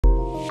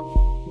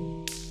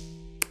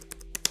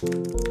Hey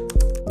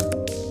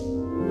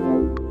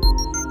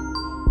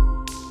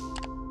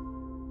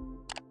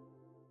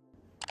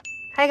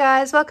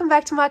guys, welcome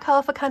back to my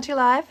Colourful Country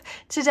Life.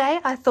 Today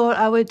I thought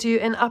I would do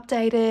an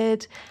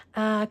updated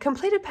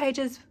completed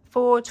pages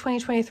for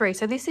 2023.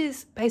 So this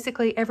is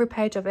basically every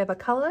page I've ever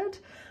coloured.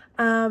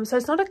 So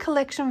it's not a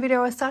collection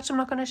video as such. I'm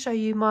not going to show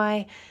you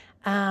my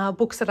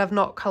books that I've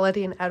not coloured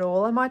in at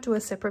all. I might do a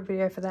separate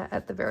video for that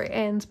at the very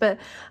end, but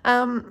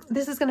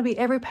this is going to be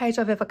every page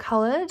I've ever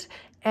coloured,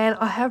 and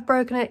I have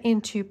broken it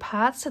into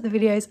parts so the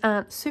videos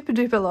aren't super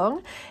duper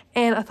long.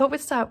 And I thought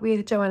we'd start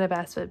with Johanna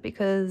Basford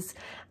because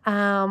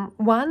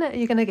one,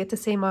 you're going to get to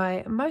see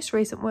my most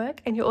recent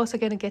work, and you're also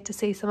going to get to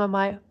see some of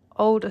my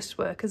oldest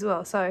work as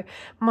well. So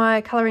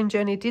my colouring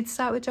journey did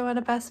start with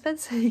Johanna Basford,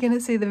 so you're going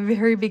to see the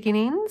very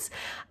beginnings.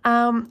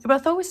 But I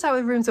thought we'd start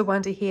with Rooms of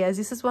Wonder here, as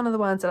this is one of the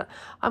ones that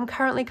I'm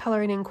currently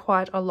colouring in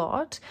quite a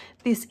lot.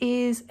 This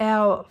is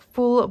our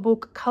full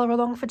book colour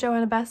along for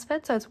Johanna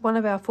Basford, so it's one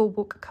of our full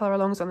book colour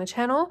alongs on the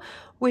channel,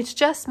 which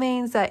just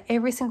means that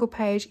every single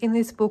page in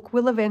this book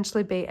will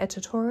eventually be a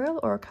tutorial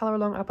or a colour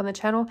along up on the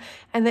channel,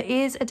 and there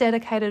is a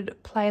dedicated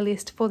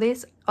playlist for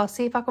this. I'll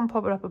see if I can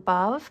pop it up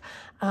above.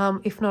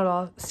 If not,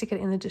 I'll stick it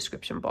in the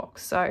description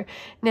box. So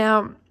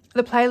now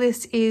the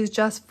playlist is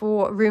just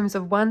for Rooms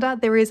of Wonder.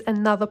 There is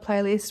another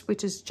playlist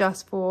which is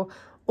just for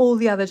all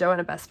the other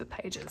Johanna Basford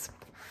pages.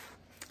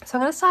 So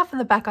I'm going to start from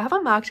the back. I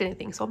haven't marked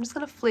anything, so I'm just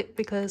going to flip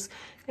because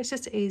it's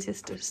just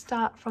easiest to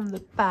start from the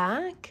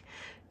back.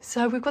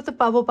 So we've got the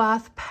bubble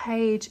bath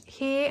page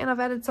here, and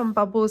I've added some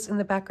bubbles in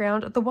the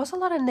background. There was a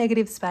lot of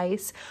negative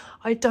space.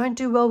 I don't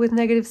do well with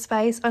negative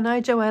space. I know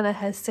Johanna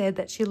has said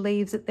that she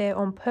leaves it there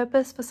on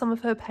purpose for some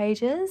of her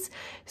pages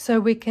so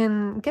we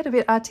can get a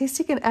bit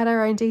artistic and add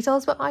our own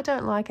details, but I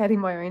don't like adding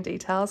my own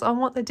details. I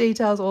want the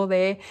details all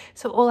there,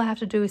 so all I have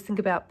to do is think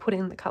about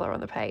putting the colour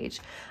on the page.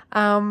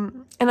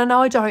 And I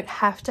know I don't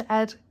have to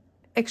add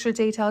extra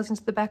details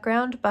into the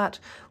background, but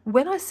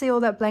when I see all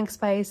that blank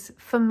space,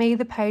 for me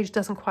the page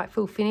doesn't quite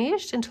feel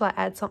finished until I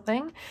add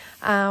something.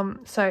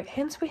 So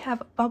hence we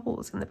have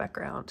bubbles in the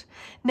background.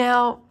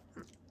 Now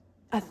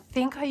I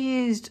think I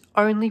used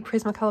only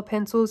Prismacolor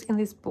pencils in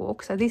this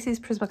book, so this is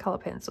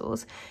Prismacolor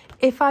pencils.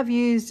 If I've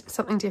used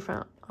something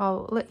different,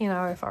 I'll let you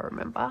know if I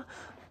remember,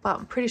 but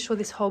I'm pretty sure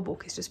this whole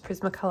book is just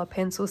Prismacolor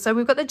pencils. So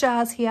we've got the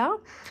jars here.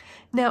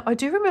 Now, I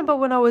do remember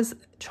when I was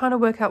trying to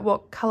work out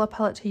what colour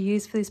palette to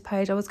use for this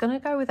page, I was going to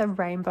go with a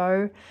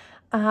rainbow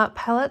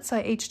palette,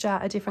 so each jar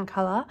a different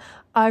colour.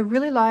 I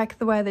really like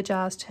the way the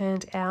jars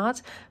turned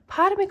out.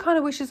 Part of me kind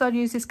of wishes I'd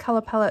use this colour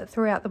palette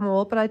throughout them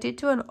all, but I did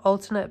do an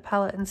alternate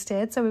palette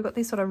instead. So we've got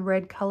these sort of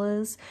red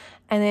colours,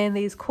 and then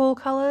these cool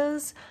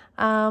colours,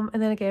 and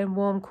then again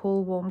warm,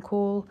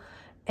 cool,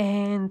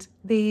 and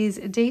these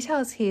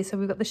details here. So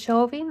we've got the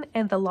shelving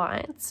and the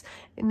lights.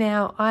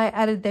 Now I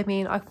added them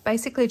in. I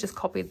basically just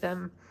copied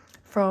them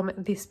from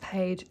this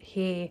page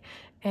here,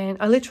 and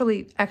I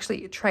literally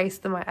actually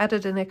traced them. I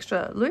added an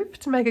extra loop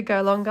to make it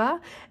go longer,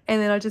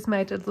 and then I just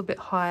made it a little bit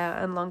higher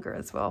and longer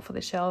as well for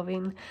the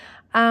shelving.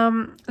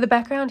 The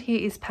background here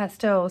is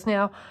pastels.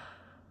 Now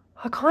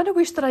I kind of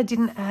wish that I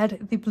didn't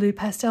add the blue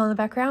pastel in the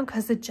background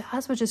because the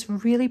jars were just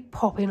really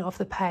popping off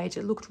the page.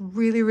 It looked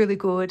really, really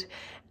good.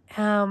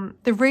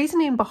 The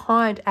reasoning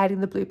behind adding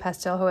the blue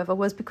pastel, however,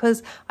 was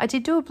because I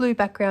did do a blue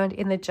background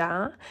in the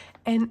jar,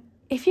 and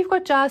if you've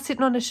got jars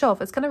sitting on a shelf,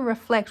 it's going to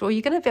reflect, or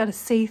you're going to be able to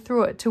see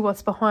through it to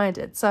what's behind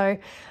it. So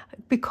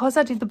because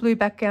I did the blue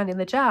background in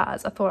the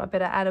jars, I thought I'd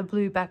better add a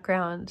blue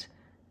background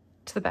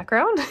to the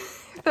background,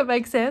 if that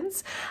makes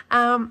sense.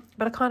 But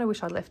I kind of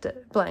wish I'd left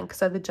it blank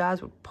so the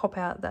jars would pop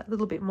out that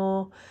little bit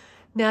more.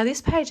 Now this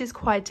page is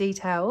quite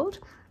detailed.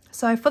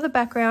 So for the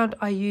background,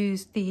 I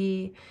used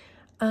the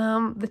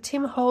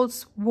Tim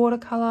Holtz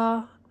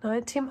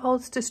Tim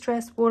Holtz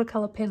Distress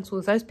watercolor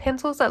pencils, those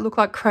pencils that look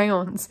like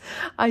crayons.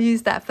 I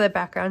used that for the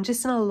background,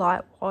 just in a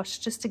light wash,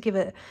 just to give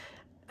it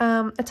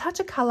a touch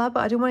of color,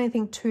 but I didn't want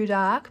anything too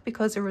dark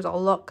because there was a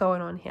lot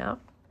going on here.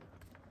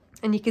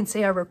 And you can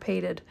see I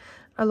repeated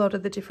a lot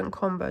of the different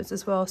combos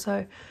as well,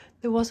 so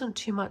there wasn't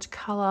too much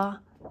color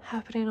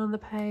happening on the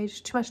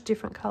page, too much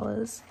different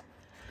colors.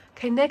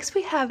 Okay, next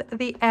we have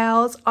the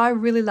owls. I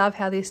really love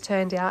how this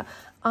turned out.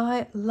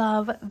 I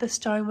love the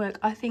stonework.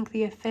 I think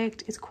the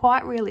effect is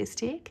quite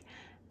realistic,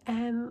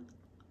 and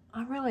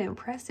I'm really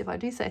impressed, if I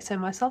do say so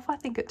myself. I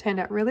think it turned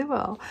out really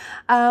well.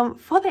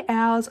 For the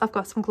owls, I've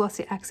got some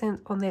glossy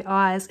accents on their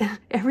eyes, and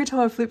every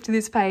time I flip to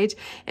this page,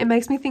 it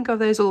makes me think of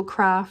those little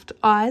craft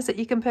eyes that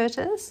you can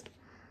purchase.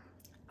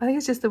 I think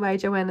it's just the way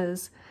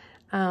Johanna's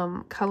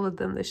coloured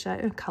them,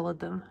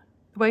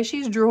 the way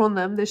she's drawn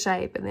them, the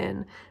shape, and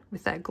then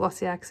with that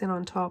glossy accent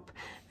on top.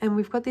 And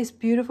we've got this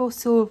beautiful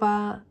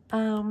silver,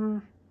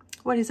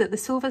 what is it? The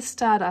Silver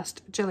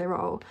Stardust Jelly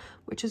Roll,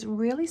 which is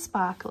really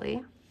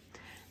sparkly.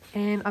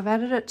 And I've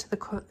added it to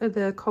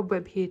the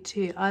cobweb here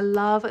too. I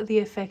love the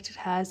effect it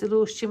has, the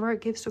little shimmer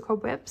it gives to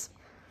cobwebs.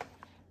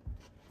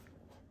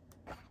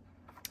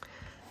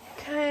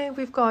 Okay,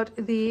 we've got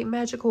the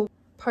Magical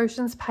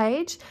Potions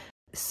page.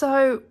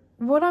 So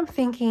what I'm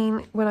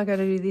thinking when I go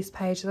to do this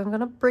page is I'm going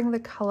to bring the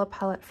colour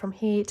palette from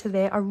here to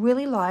there. I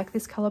really like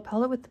this colour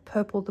palette with the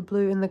purple, the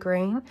blue and the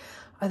green.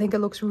 I think it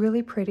looks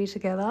really pretty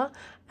together,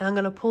 and I'm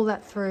going to pull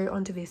that through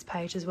onto this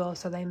page as well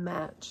so they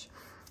match.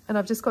 And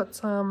I've just got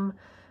some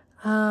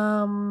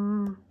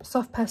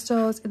soft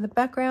pastels in the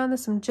background.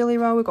 There's some Jelly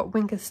Roll. We've got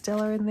Winker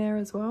Stella in there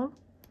as well.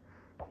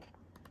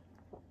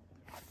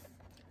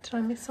 Did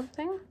I miss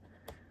something?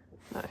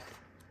 No.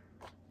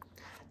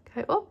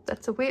 Okay, oh,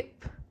 that's a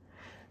whip.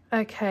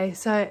 Okay,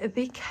 so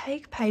the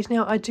cake page.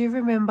 Now, I do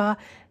remember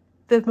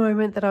the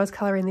moment that I was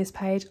colouring this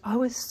page. I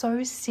was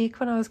so sick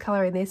when I was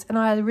colouring this, and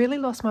I really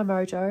lost my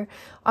mojo.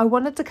 I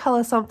wanted to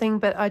colour something,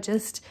 but I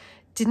just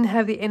didn't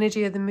have the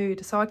energy or the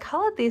mood. So I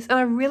coloured this, and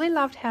I really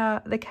loved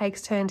how the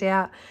cakes turned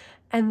out.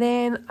 And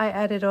then I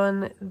added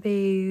on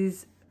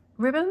these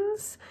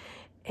ribbons,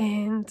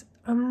 and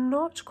I'm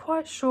not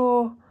quite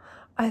sure.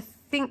 I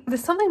think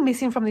there's something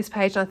missing from this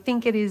page, and I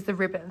think it is the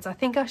ribbons. I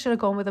think I should have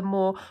gone with a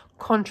more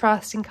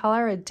contrasting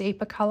colour, a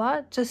deeper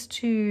colour, just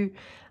to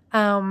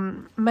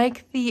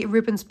make the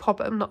ribbons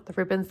pop, not the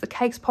ribbons, the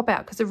cakes pop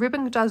out, because the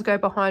ribbon does go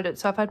behind it.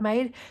 So if I'd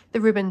made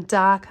the ribbon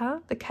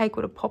darker, the cake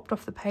would have popped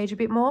off the page a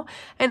bit more.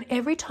 And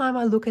every time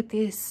I look at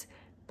this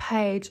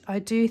page, I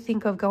do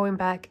think of going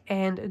back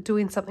and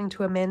doing something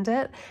to amend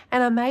it.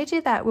 And I may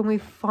do that when we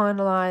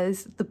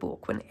finalise the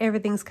book, when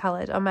everything's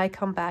coloured. I may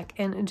come back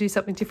and do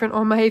something different,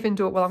 or I may even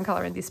do it while I'm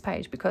colouring this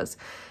page, because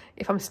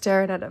if I'm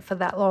staring at it for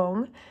that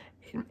long,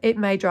 it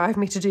may drive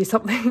me to do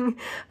something.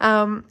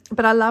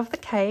 But I love the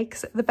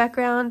cakes. The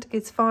background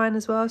is fine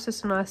as well. It's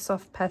just a nice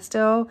soft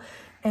pastel.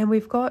 And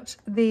we've got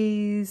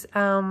these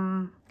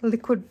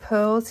liquid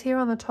pearls here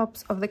on the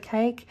tops of the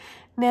cake.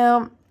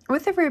 Now,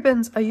 with the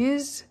ribbons, I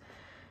used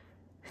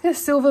a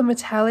silver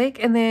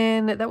metallic, and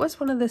then that was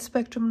one of the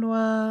Spectrum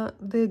Noir,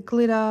 the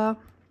glitter,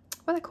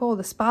 what are they called?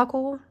 The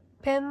sparkle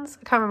pens?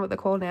 I can't remember what they're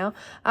called now.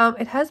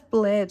 It has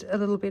bled a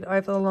little bit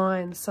over the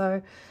line,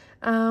 so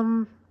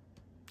I'll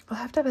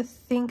have to have a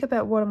think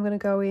about what I'm going to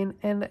go in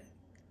and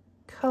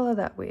colour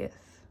that with.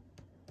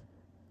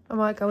 I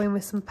might go in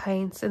with some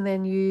paints and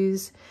then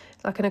use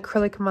like an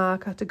acrylic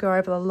marker to go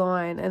over the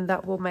line, and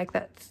that will make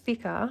that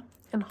thicker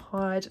and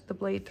hide the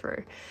bleed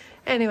through.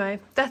 Anyway,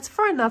 that's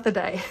for another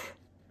day.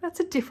 That's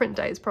a different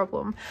day's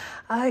problem.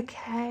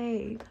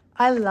 Okay,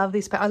 I love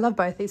this page. I love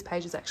both these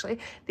pages actually.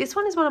 This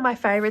one is one of my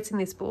favorites in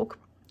this book,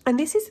 and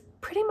this is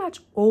pretty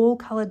much all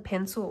coloured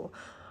pencil.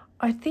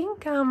 I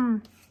think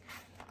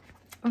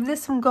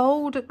there's some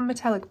gold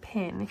metallic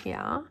pen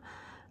here,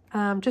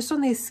 just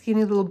on these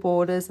skinny little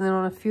borders, and then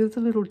on a few of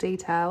the little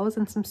details,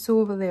 and some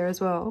silver there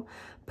as well.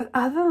 But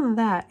other than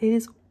that, it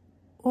is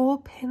all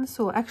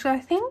pencil.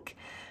 Actually,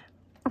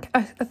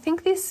 I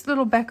think this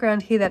little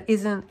background here that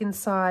isn't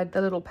inside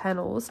the little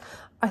panels,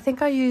 I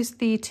think I used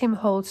the Tim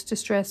Holtz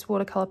Distress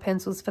watercolour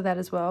pencils for that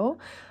as well.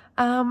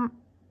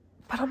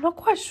 But I'm not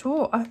quite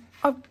sure.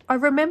 I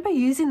remember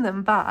using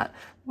them, but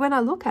when I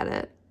look at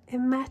it, it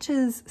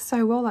matches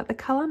so well. Like the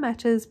colour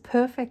matches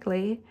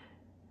perfectly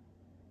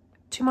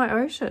to my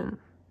ocean,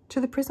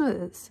 to the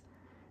prisoners.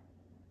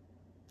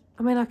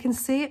 I mean, I can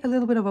see a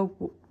little bit of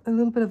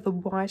the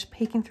white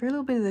peeking through, a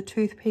little bit of the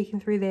tooth peeking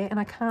through there, and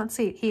I can't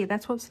see it here.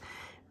 That's what's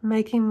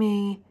making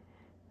me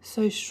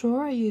so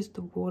sure I used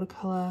the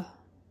watercolor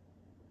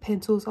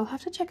pencils. I'll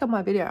have to check on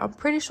my video. I'm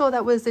pretty sure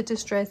that was the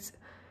Distress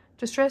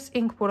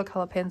ink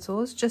watercolor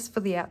pencils, just for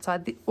the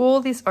outside. All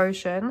this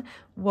ocean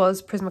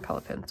was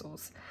Prismacolor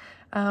pencils.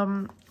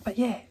 But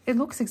yeah, it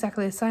looks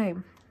exactly the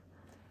same.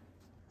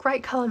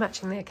 Great color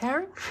matching there,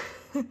 Karen.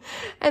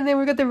 And then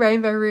we've got the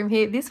rainbow room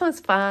here. This one's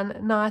fun,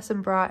 nice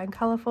and bright and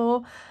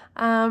colorful.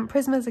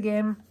 Prismas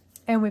again.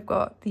 And we've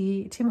got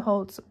the Tim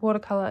Holtz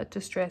watercolor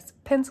Distress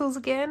pencils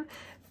again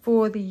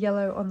for the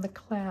yellow on the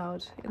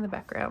cloud in the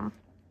background.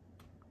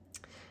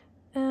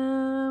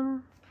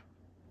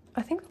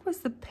 I think that was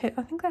the pen.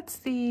 I think that's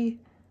the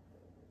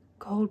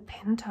gold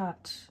pen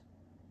touch.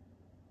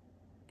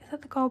 Is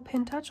that the gold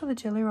pen touch or the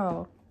Jelly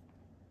Roll?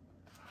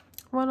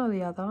 One or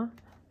the other.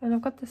 And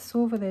I've got the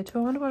silver there too.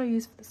 I wonder what I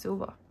use for the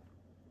silver.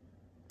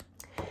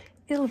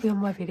 It'll be on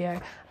my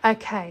video.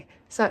 Okay,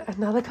 so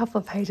another couple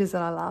of pages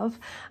that I love.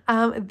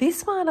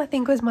 This one I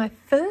think was my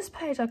first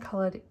page I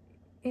coloured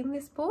in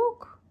this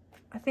book,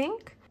 I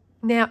think.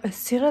 Now, as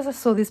soon as I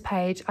saw this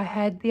page, I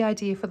had the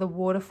idea for the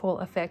waterfall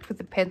effect with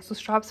the pencil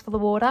stripes for the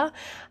water.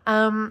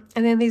 And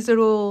then these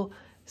little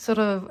sort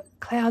of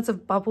clouds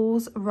of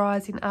bubbles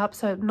rising up.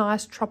 So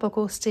nice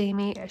tropical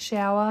steamy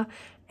shower.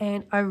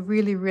 And I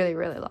really, really,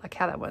 really like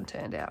how that one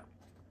turned out.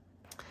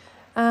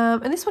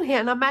 And this one here,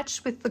 and I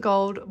matched with the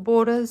gold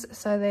borders,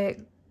 so they're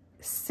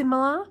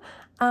similar.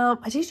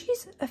 I did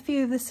use a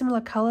few of the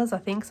similar colours, I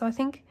think. So I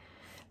think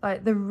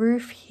like the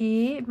roof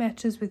here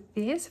matches with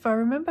this, if I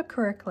remember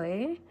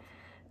correctly.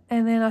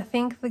 And then I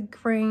think the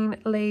green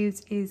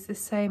leaves is the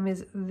same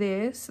as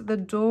this. The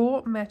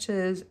door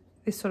matches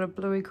this sort of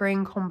bluey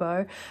green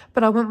combo,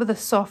 but I went with a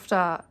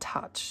softer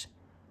touch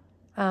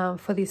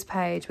for this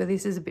page, where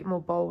this is a bit more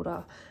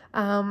bolder.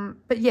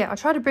 But yeah, I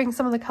tried to bring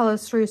some of the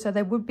colours through so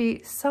they would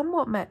be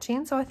somewhat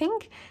matching. So I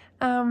think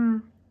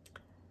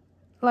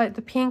like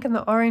the pink and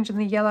the orange and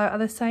the yellow are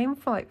the same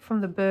for like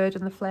from the bird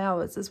and the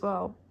flowers as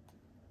well.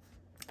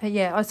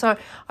 Yeah, so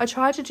I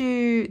tried to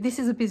do, this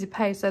is a busy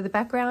page, so the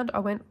background I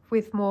went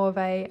with more of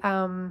a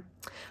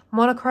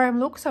monochrome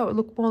look, so it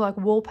looked more like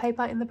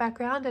wallpaper in the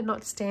background and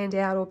not stand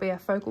out or be a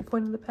focal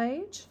point of the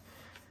page.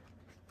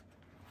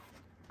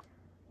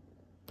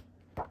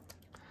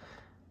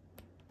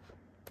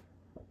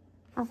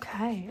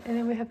 Okay, and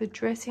then we have the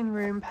dressing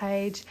room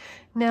page.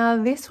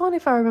 Now this one,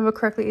 if I remember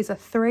correctly, is a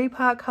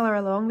 3-part colour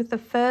along, with the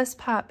first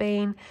part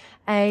being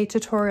a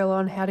tutorial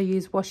on how to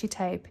use washi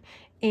tape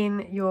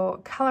in your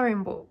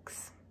colouring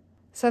books.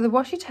 So the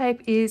washi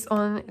tape is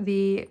on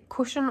the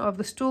cushion of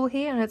the stool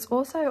here, and it's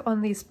also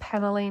on this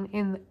panelling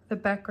in the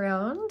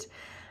background.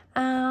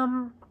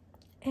 And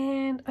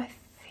I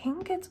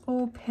think it's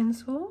all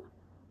pencil.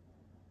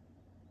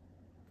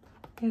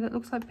 Yeah, that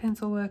looks like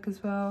pencil work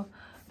as well.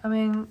 I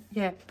mean,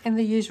 yeah, and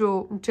the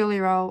usual jelly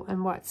roll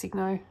and white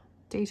signo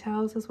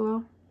details as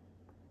well.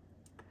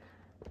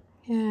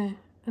 Yeah,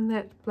 and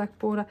that black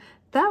border.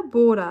 That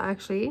border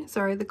actually,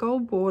 sorry, the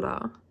gold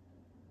border,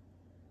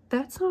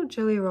 that's not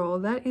jelly roll,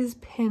 that is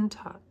pen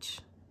touch.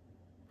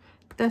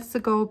 That's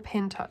the gold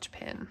pen touch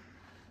pen.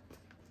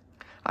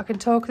 I can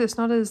tell because it's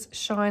not as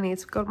shiny,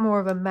 it's got more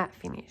of a matte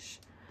finish.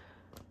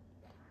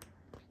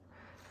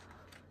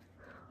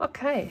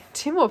 Okay,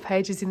 2 more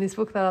pages in this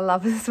book that I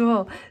love as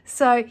well.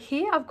 So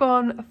here I've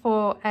gone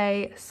for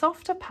a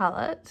softer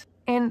palette,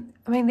 and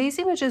I mean these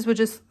images were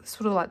just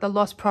sort of like the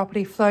lost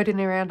property floating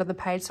around on the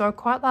page, so I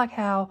quite like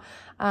how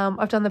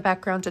I've done the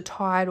background to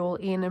tie it all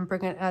in and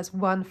bring it as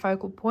one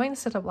focal point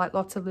instead of like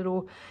lots of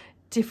little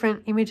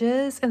different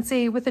images. And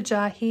see with the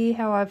jar here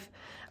how I've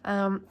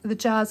the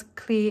jar's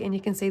clear and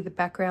you can see the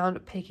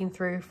background peeking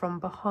through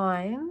from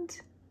behind.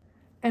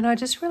 And I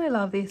just really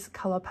love this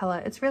colour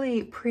palette. It's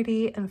really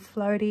pretty and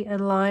floaty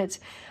and light.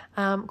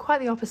 Quite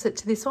the opposite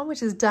to this one,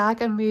 which is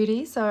dark and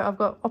moody. So I've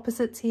got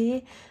opposites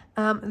here.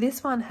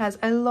 This one has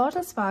a lot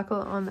of sparkle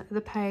on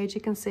the page.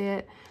 You can see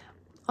it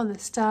on the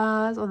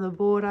stars, on the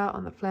border,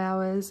 on the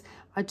flowers.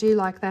 I do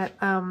like that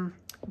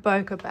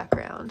bokeh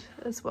background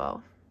as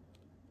well.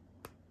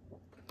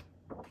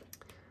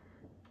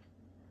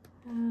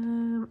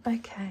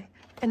 Okay.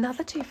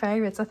 Another 2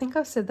 favourites. I think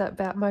I've said that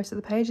about most of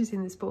the pages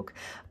in this book,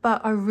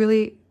 but I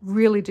really,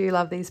 really do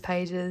love these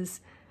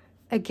pages.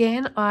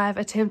 Again, I've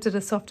attempted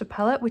a softer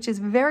palette, which is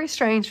very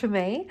strange for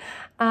me,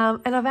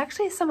 and I've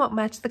actually somewhat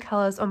matched the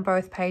colours on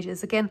both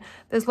pages. Again,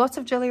 there's lots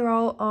of jelly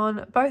roll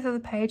on both of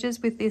the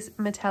pages with this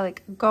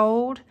metallic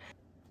gold.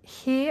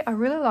 Here, I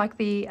really like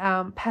the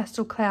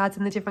pastel clouds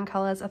in the different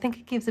colours. I think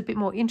it gives a bit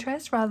more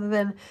interest rather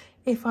than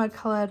if I'd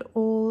coloured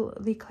all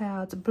the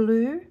clouds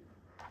blue.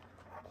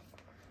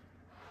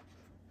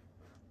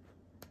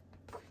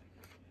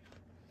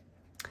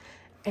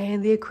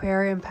 And the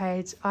aquarium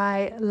page,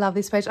 I love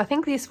this page. I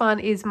think this one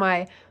is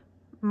my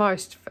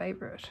most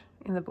favourite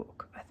in the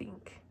book, I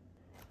think.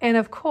 And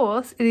of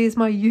course, it is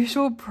my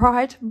usual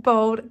bright,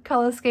 bold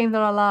colour scheme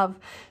that I love.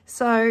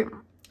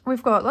 So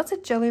we've got lots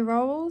of jelly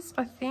rolls,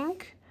 I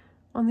think,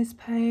 on this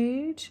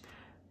page.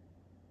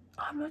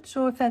 I'm not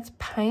sure if that's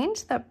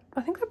paint.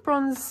 I think the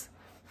bronze,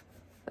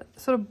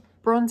 sort of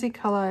bronzy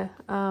colour,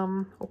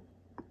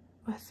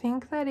 I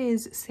think that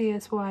is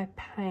CSY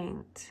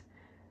paint.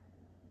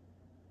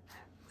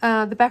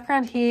 The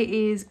background here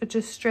is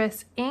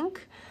Distress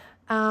ink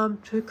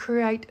to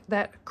create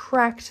that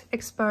cracked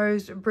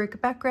exposed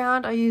brick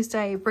background. I used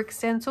a brick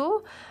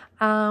stencil,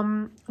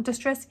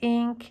 Distress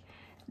ink.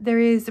 There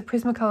is the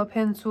Prismacolor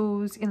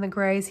pencils in the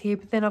greys here,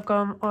 but then I've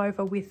gone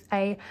over with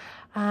a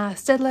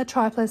Staedtler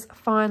Triplus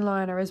fine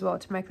liner as well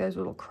to make those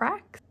little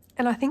cracks.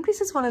 And I think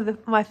this is one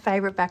of my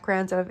favourite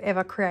backgrounds that I've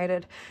ever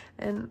created,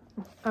 and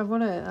I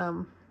want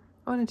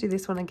to do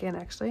this one again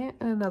actually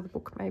in another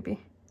book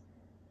maybe.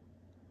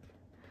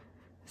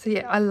 So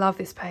yeah, I love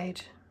this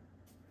page.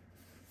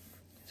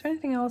 Is there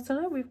anything else in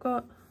it? We've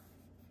got,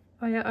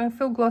 oh yeah, I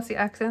feel glossy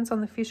accents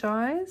on the fish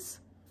eyes.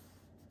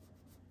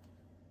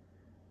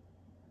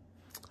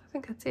 I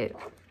think that's it.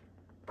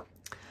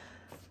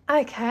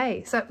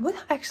 Okay, so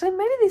actually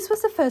maybe this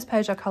was the first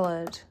page I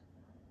coloured.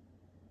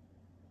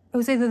 It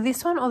was either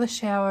this one or the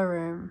shower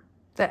room,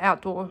 the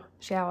outdoor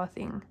shower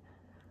thing.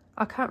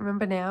 I can't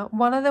remember now.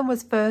 One of them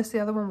was first, the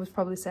other one was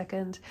probably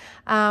second.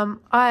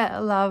 I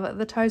love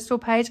the toadstool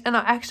page, and I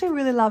actually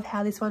really love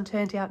how this one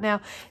turned out. Now,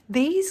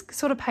 these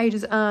sort of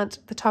pages aren't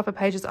the type of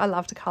pages I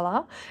love to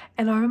colour,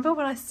 and I remember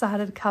when I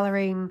started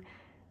colouring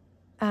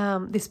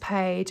this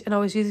page and I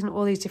was using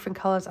all these different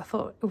colours, I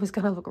thought it was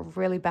going to look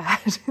really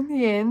bad in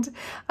the end.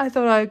 I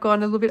thought I'd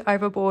gone a little bit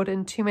overboard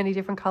in too many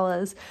different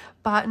colours,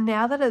 but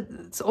now that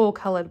it's all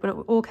coloured, when it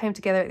all came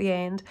together at the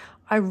end,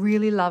 I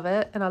really love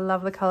it, and I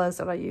love the colours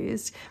that I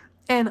used.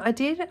 And I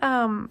did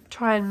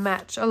try and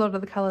match a lot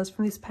of the colours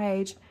from this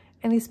page,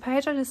 and this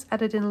page I just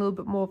added in a little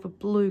bit more of a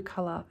blue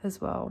colour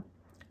as well.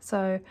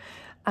 So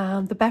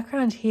the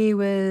background here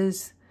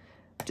was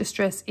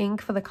Distress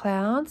ink for the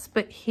clouds,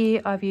 but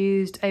here I've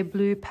used a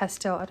blue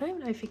pastel. I don't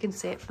even know if you can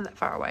see it from that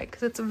far away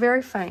because it's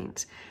very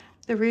faint.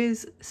 There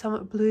is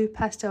some blue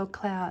pastel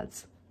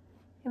clouds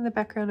in the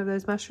background of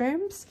those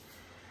mushrooms.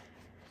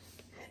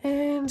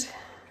 And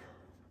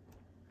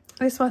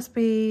this must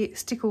be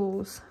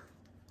stickles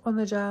on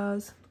the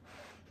jars.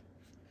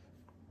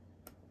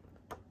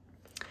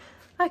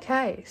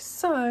 Okay,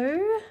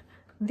 so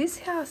this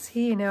house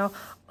here now,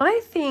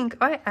 I think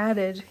I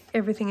added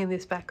everything in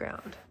this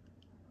background.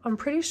 I'm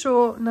pretty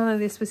sure none of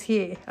this was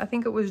here. I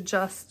think it was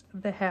just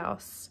the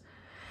house.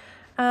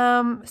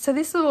 So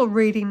this little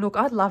reading nook,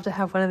 I'd love to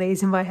have one of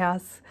these in my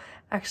house,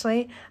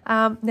 actually.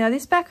 Now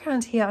this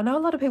background here, I know a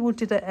lot of people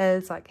did it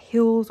as like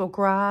hills or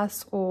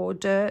grass or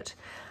dirt,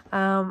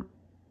 but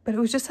it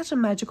was just such a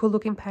magical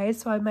looking page,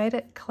 so I made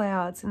it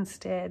clouds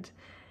instead.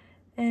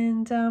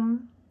 And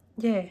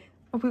yeah,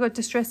 we've got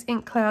distress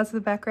ink clouds in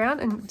the background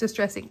and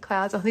distress ink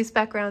clouds on this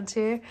background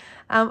too.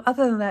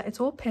 Other than that, it's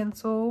all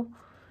pencil.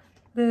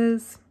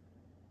 There's,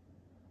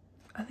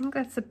 I think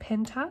that's a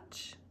pen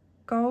touch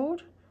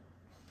gold.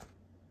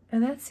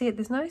 And that's it.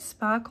 There's no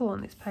sparkle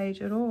on this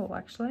page at all,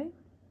 actually.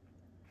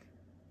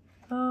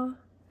 What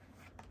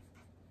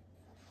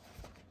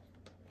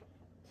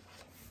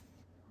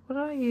did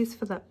I use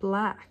for that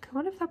black? I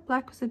wonder if that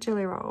black was a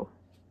jelly roll.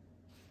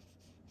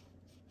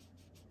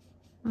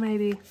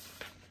 Maybe.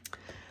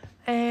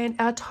 And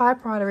our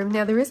typewriter rim.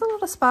 Now, there is a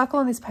lot of sparkle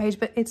on this page,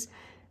 but it's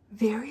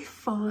very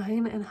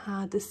fine and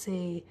hard to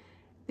see.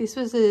 This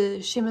was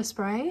a shimmer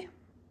spray.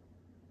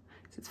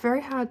 So it's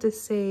very hard to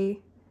see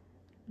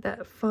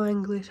that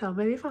fine glitter.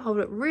 Maybe if I hold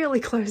it really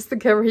close to the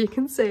camera you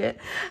can see it.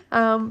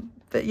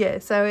 But yeah,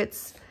 so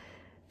it's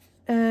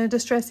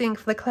distress ink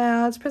for the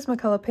clouds,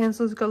 Prismacolor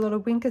pencils, got a lot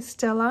of Winker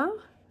Stella,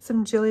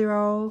 some Jelly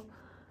Roll,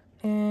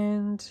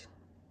 and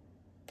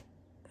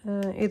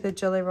either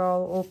Jelly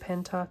Roll or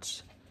Pen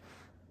Touch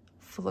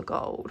for the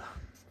gold.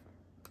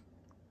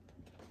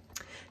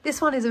 This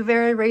one is a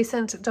very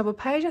recent double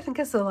page. I think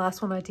it's the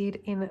last one I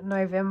did in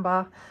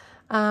November.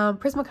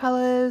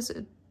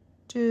 Prismacolors,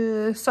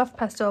 soft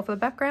pastel for the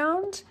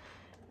background,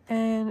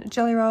 and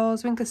Jelly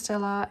Rolls, Winker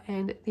Stella,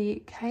 and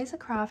the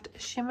Kaisercraft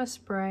shimmer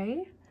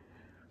spray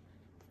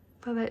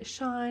for that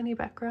shiny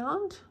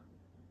background.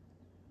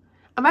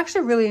 I'm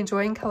actually really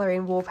enjoying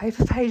colouring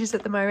wallpaper pages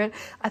at the moment.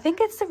 I think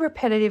it's the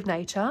repetitive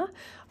nature.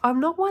 I'm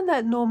not one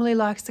that normally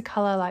likes to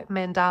colour like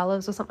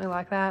mandalas or something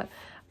like that,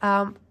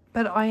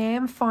 but I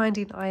am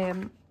finding I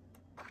am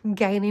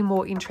gaining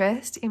more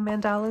interest in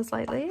mandalas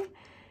lately.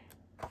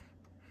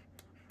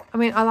 I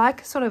mean, I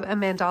like sort of a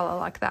mandala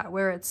like that,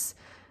 where it's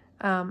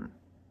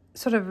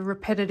sort of a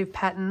repetitive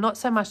pattern, not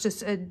so much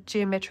just a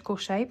geometrical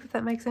shape, if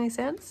that makes any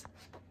sense.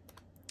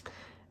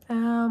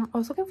 I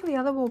was looking for the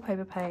other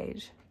wallpaper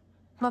page,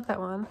 not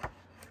that one.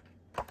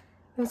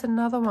 There's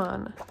another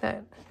one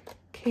that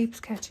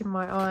keeps catching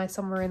my eye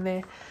somewhere in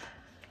there.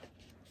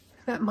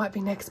 That might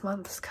be next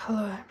month's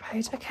colour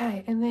page.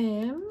 Okay, and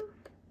then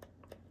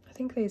I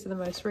think these are the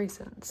most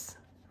recent,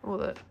 or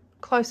the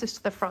closest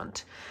to the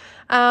front.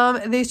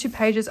 These two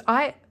pages,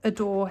 I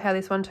adore how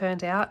this one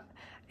turned out,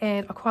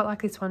 and I quite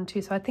like this one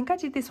too. So I think I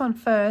did this one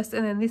first,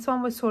 and then this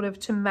one was sort of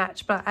to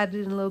match, but I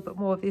added in a little bit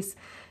more of this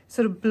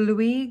sort of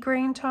bluey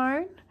green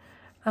tone,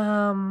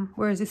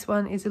 whereas this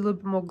one is a little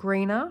bit more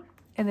greener.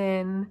 And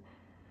then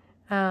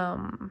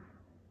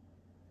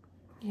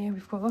yeah,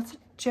 we've got lots of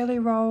Jelly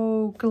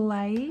Roll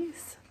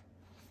glaze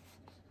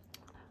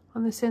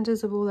on the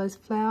centers of all those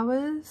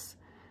flowers,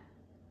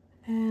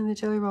 and the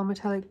Jelly Roll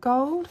metallic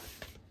gold.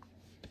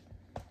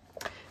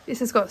 This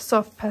has got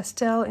soft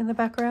pastel in the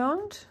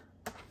background.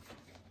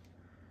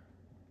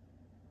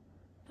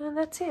 And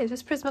that's it,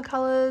 just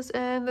Prismacolors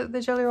and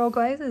the Jelly Roll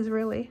glazes,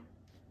 really.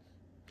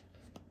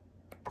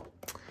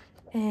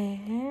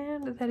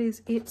 And that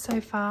is it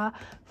so far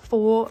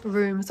for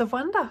Rooms of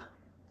Wonder.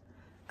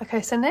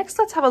 Okay, so next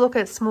let's have a look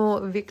at Small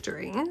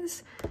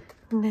Victories.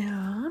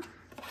 Now,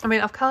 I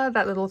mean, I've coloured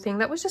that little thing.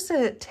 That was just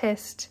a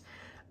test,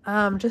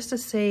 just to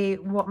see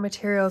what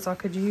materials I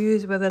could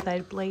use, whether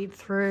they'd bleed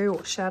through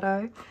or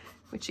shadow,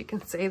 which you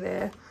can see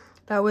there.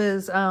 That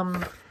was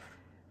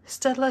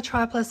Staedtler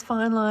Triplus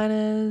fine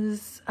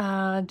liners,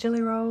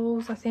 Jelly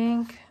Rolls, I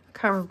think. I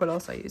can't remember what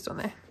else I used on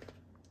there.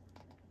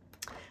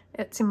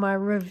 It's in my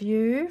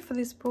review for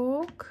this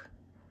book.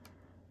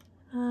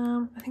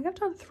 I think I've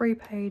done 3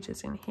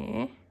 pages in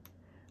here.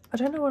 I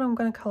don't know what I'm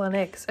going to colour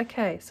next.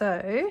 Okay,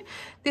 so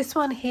this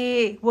one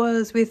here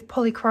was with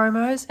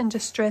Polychromos and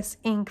Distress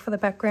ink for the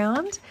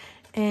background,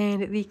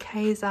 and the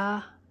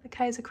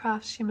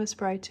Kaisercraft shimmer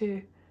spray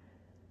too.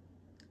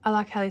 I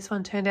like how this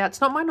one turned out.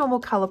 It's not my normal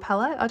colour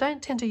palette. I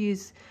don't tend to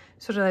use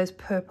sort of those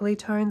purpley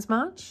tones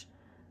much.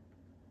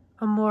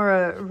 I'm more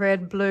a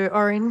red, blue,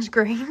 orange,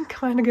 green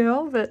kind of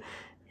girl, but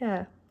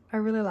yeah, I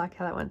really like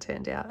how that one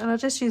turned out. And I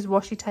just used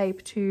washi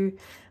tape to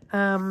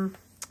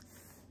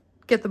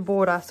get the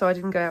border, so I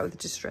didn't go out with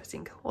distress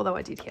ink, although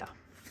I did here.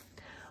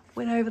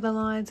 Went over the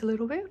lines a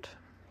little bit.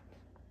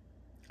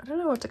 I don't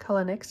know what to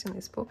colour next in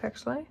this book,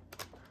 actually.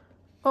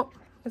 Oh,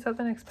 is that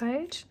the next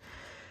page?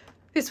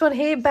 This one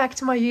here, back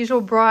to my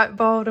usual bright,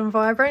 bold and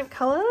vibrant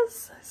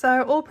colours.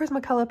 So all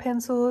Prismacolor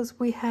pencils.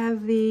 We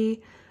have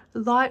the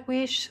Light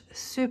Wish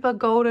Super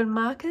Golden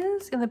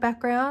markers in the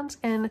background,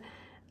 and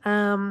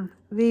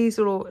These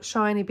little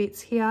shiny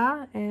bits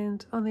here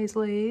and on these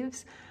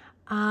leaves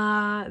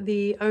are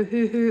the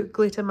Ohuhu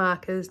glitter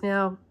markers.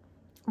 Now,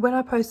 when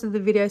I posted the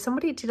video,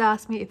 somebody did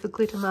ask me if the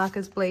glitter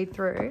markers bleed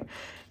through,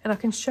 and I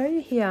can show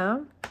you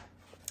here.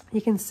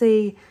 You can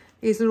see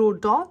these little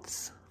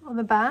dots on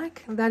the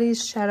back. That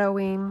is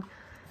shadowing,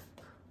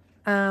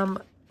 or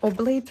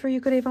bleed through, you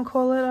could even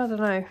call it, I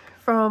don't know,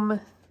 from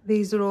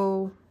these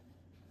little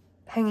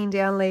hanging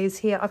down leaves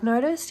here. I've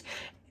noticed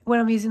when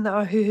I'm using the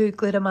Ohuhu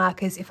glitter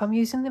markers, if I'm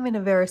using them in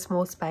a very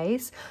small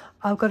space,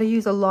 I've got to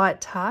use a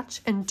light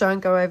touch and don't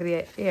go over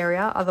the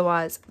area,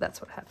 otherwise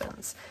that's what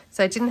happens.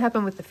 So it didn't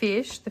happen with the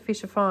fish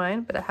are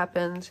fine, but it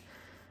happened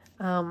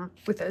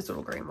with those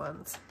little green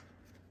ones.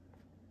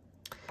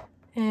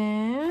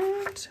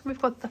 And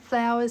we've got the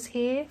flowers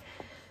here.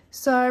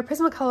 So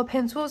Prismacolor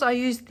pencils, I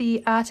use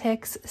the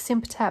Artex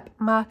Simp Tap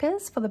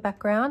markers for the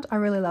background. I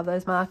really love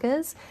those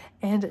markers.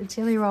 And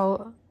Jelly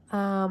Roll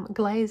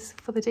glaze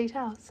for the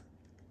details.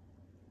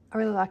 I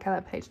really like how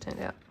that page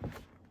turned out.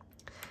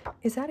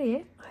 Is that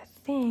it? I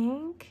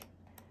think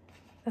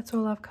that's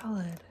all I've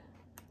coloured.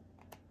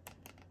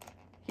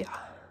 Yeah.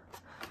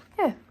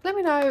 Let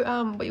me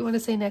know what you want to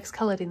see next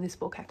coloured in this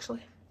book,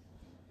 actually.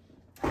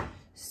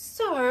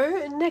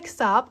 So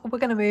next up, we're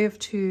going to move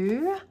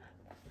to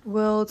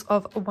Worlds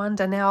of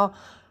Wonder. Now,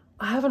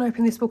 I haven't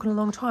opened this book in a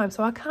long time,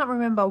 so I can't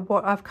remember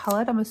what I've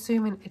coloured. I'm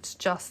assuming it's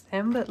just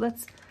them, but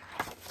let's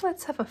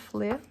have a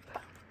flip.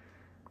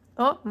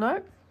 Oh,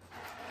 no.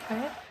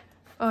 Okay.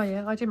 Oh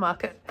yeah, I did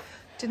mark it.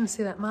 Didn't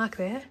see that mark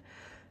there.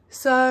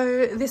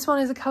 So this one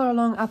is a colour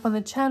along up on the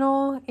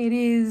channel. It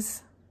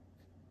is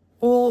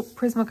all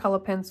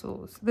Prismacolor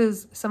pencils.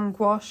 There's some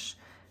gouache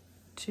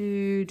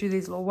to do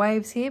these little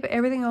waves here, but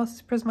everything else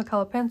is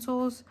Prismacolor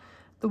pencils,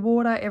 the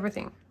water,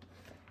 everything.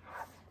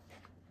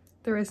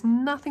 There is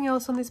nothing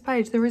else on this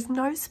page. There is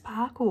no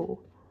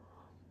sparkle.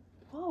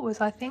 What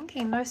was I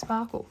thinking? No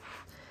sparkle.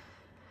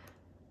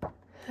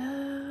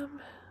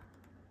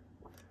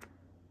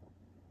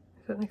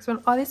 The next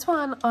one. Oh, this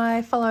one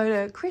I followed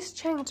a Chris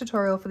Cheng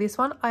tutorial for this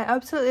one. I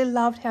absolutely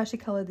loved how she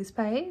coloured this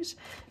page,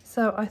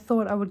 so I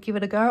thought I would give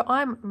it a go.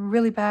 I'm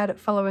really bad at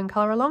following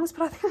colour alongs,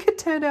 but I think it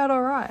turned out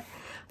all right.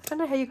 I don't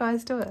know how you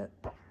guys do it.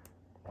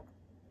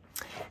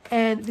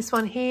 And this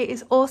one here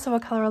is also a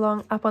colour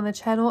along up on the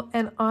channel,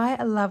 and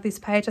I love this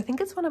page. I think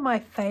it's one of my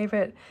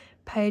favourite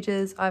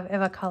pages I've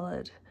ever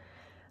coloured.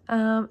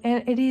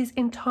 And it is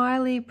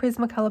entirely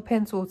Prismacolor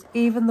pencils.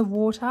 Even the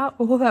water,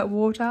 all that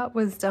water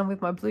was done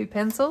with my blue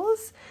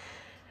pencils.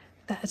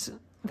 That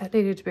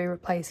needed to be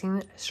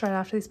replacing straight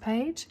after this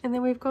page. And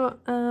then we've got,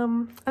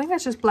 I think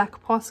that's just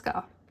black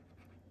Posca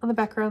on the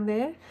background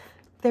there.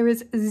 There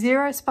is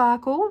zero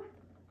sparkle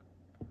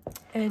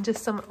and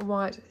just some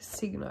white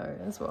Signo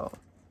as well.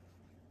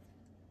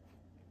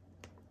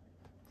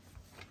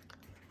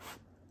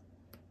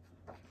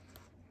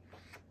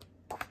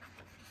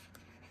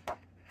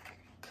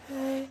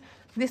 Okay,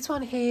 this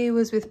one here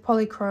was with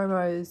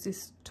Polychromos,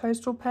 this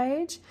toadstool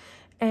page,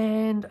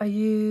 and I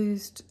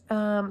used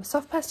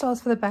soft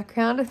pastels for the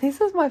background. And this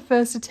was my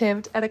first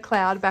attempt at a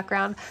cloud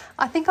background.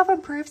 I think I've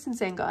improved since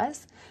then,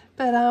 guys.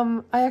 But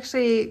I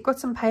actually got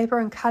some paper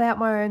and cut out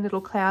my own little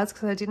clouds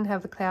because I didn't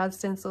have the cloud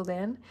stencil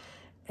then,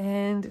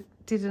 and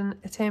did an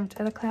attempt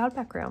at a cloud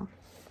background.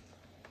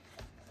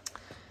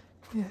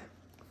 Yeah,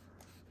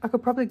 I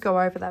could probably go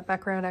over that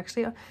background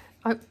actually.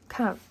 I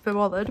can't be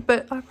bothered,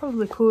 but I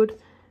probably could.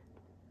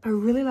 I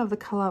really love the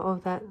colour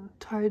of that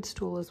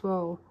toadstool as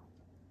well.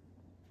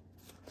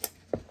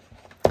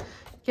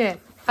 Yeah,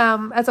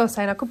 as I was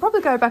saying, I could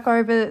probably go back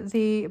over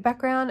the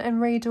background and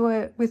redo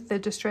it with the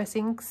Distress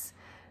inks.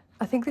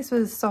 I think this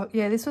was soft,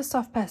 yeah, this was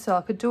soft pastel.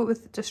 I could do it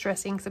with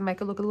Distress inks and make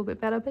it look a little bit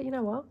better, but you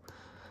know what?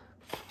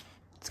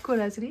 It's good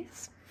as it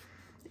is.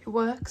 It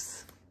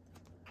works.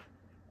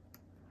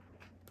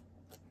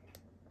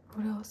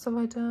 What else have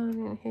I done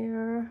in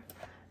here?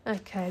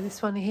 Okay,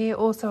 this one here,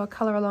 also a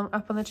colour along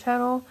up on the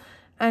channel,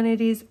 and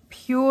it is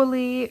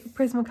purely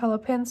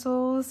Prismacolor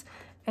pencils,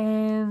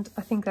 and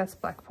I think that's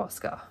black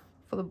Posca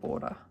for the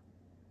border.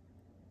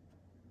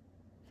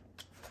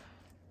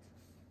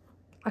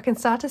 I can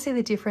start to see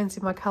the difference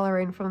in my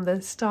colouring from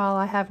the style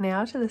I have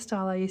now to the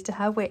style I used to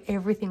have, where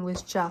everything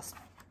was just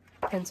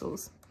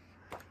pencils.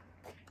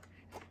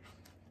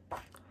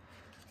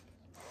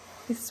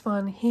 This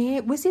one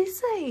here, was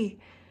this a,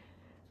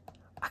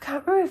 I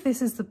can't remember if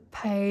this is the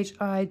page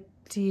I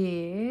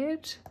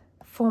did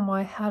for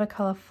my how to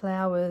colour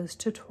flowers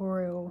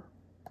tutorial.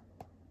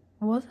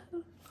 Was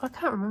it? I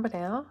can't remember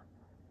now.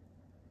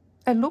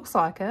 It looks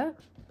like it,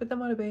 but that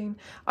might have been,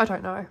 I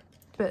don't know,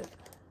 but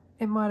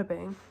it might have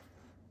been.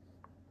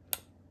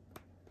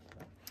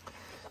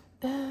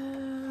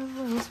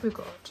 What else have we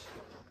got?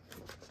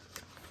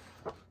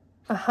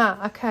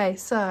 Okay,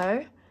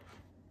 so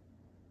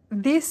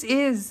this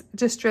is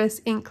Distress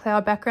Ink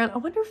Cloud background. I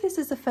wonder if this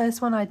is the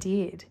first one I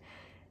did.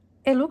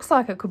 It looks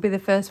like it could be the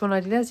first one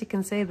I did. As you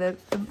can see, the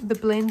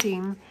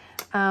blending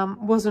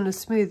wasn't as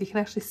smooth. You can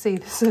actually see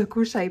the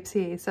circle shapes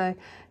here, so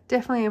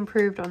definitely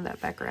improved on that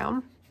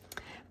background.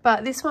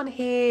 But this one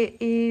here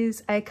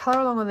is a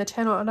colour along on the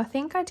channel, and I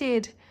think I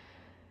don't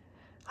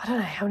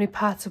know how many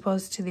parts it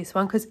was to this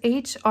one, because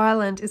each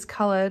island is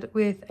coloured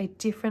with a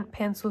different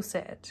pencil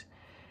set.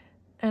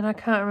 And I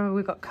can't remember,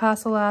 we've got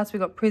Castle Arts, we've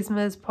got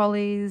Prismas,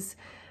 Polys,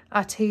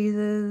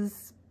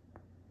 Arteses,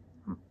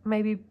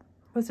 maybe,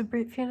 was it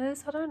Brit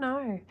Funas? I don't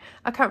know.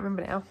 I can't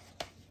remember now.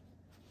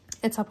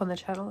 It's up on the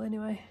channel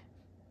anyway.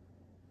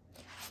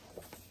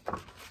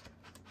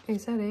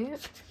 Is that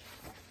it?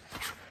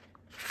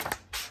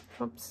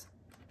 Oops.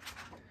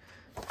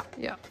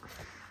 Yeah.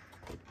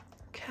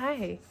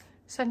 Okay.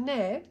 So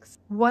next,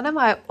 one of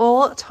my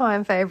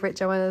all-time favourite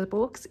Johanna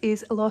books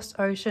is Lost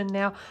Ocean.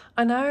 Now,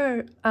 I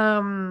know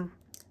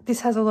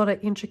this has a lot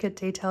of intricate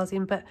details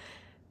in, but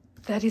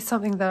that is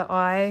something that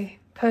I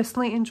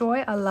personally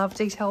enjoy. I love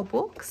detailed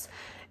books.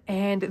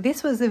 And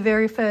this was the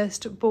very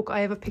first book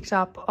I ever picked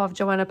up of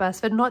Johanna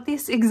Basford. Not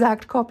this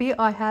exact copy.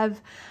 I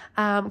have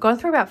gone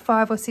through about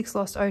 5 or 6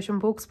 Lost Ocean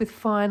books with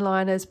fine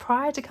liners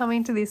prior to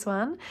coming to this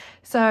one.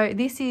 So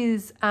this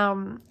is,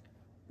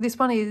 this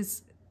one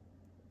is,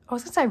 I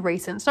was going to say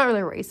recent. It's not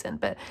really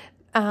recent, but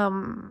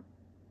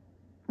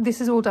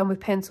this is all done with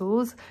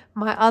pencils.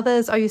 My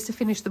others, I used to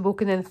finish the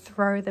book and then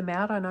throw them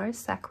out. I know,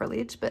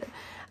 sacrilege, but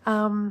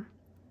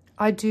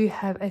I do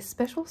have a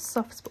special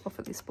soft spot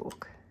for this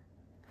book.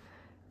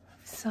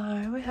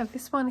 So we have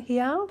this one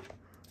here,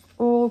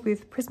 all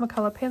with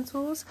Prismacolor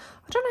pencils.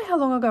 I don't know how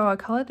long ago I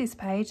coloured this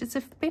page. It's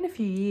been a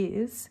few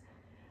years.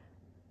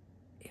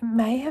 It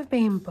may have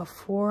been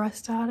before I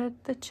started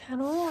the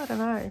channel. I don't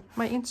know.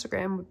 My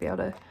Instagram would be able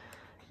to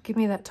give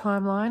me that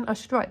timeline. I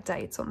should write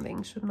dates on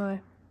things, shouldn't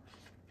I?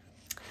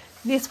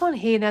 This one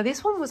here. Now,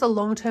 this one was a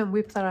long-term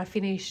whip that I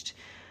finished.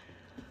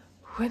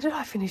 When did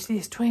I finish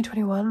this?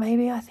 2021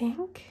 maybe, I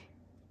think.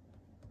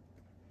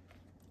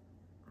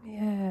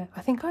 Yeah,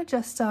 I think I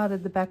just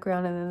started the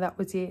background and then that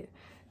was it.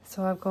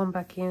 So I've gone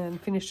back in and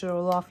finished it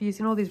all off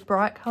using all these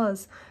bright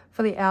colours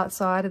for the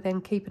outside and then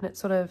keeping it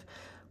sort of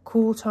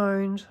cool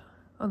toned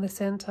on the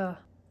centre.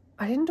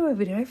 I didn't do a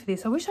video for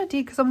this. I wish I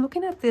did, because I'm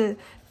looking at the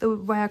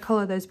way I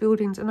colour those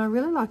buildings and I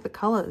really like the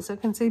colours. I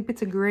can see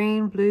bits of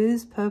green,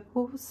 blues,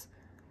 purples.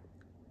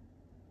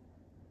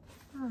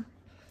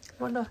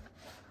 Wonder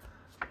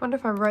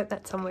if I wrote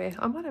that somewhere.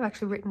 I might have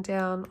actually written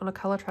down on a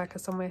colour tracker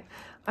somewhere.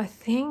 I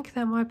think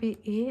that might be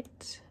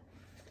it.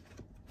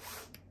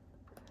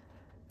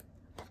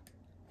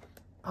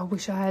 I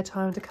wish I had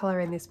time to colour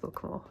in this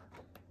book more.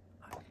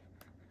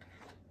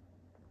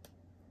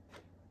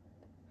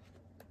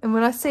 And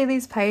when I see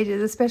these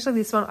pages, especially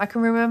this one, I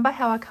can remember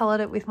how I coloured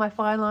it with my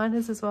fine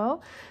liners as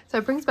well. So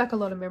it brings back a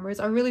lot of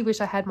memories. I really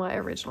wish I had my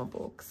original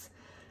books.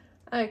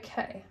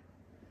 Okay.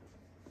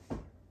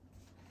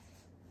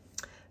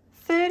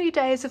 30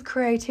 Days of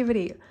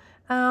Creativity.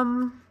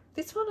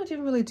 This one I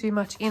didn't really do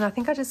much in. I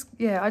think I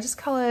just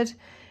coloured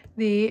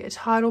the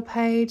title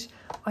page.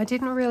 I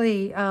didn't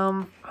really,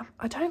 I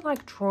don't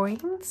like drawing,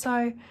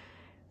 so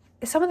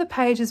some of the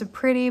pages are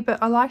pretty,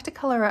 but I like to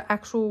colour an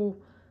actual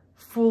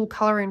full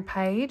colouring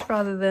page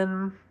rather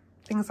than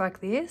things like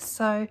this.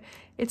 So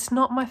it's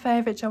not my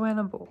favourite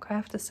Johanna book, I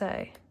have to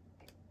say.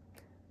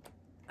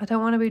 I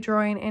don't want to be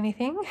drawing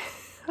anything.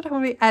 I don't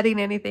want to be adding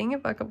anything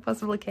if I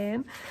possibly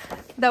can.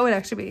 That would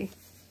actually be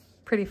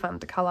pretty fun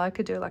to colour. I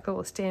could do like a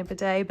little stamp a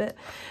day, but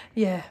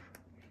yeah.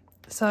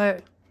 So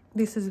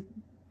this has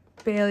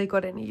barely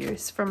got any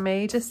use from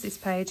me, just this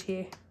page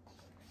here,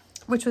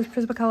 which was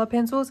Prismacolor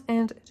pencils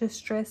and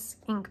Distress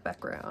ink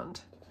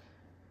background.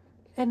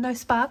 And no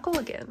sparkle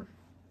again.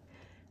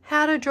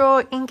 How to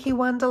draw inky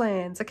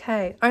wonderlands.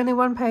 Okay, only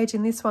one page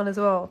in this one as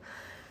well.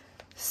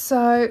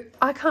 So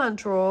I can't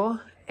draw,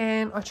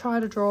 and I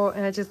try to draw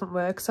and it doesn't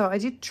work. So I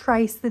did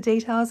trace the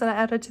details that I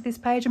added to this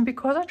page, and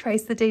because I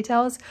traced the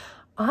details,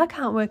 I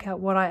can't work out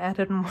what I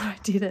added and what I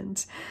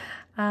didn't.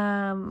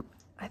 I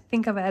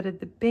think I've added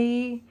the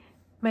bee,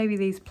 maybe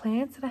these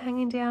plants that are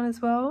hanging down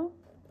as well,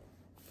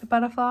 the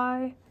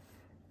butterfly,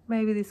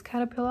 maybe this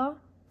caterpillar,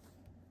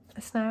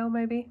 a snail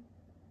maybe,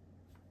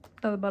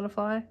 another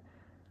butterfly.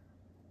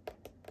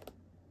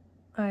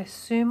 I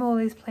assume all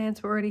these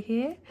plants were already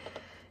here.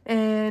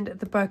 And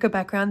the bokeh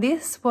background.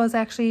 This was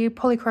actually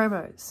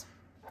polychromos.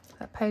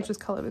 That page was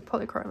coloured with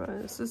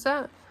polychromos. Is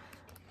that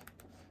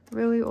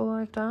really all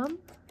I've done?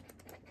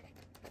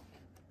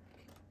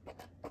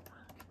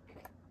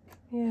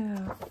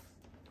 Yeah.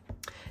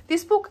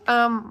 This book,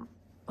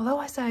 although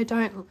I say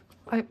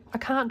I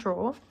can't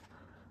draw,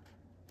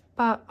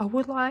 but I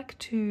would like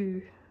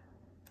to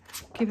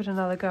give it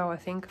another go, I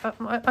think.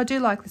 I do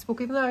like this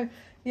book, even though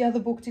the other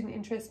book didn't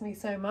interest me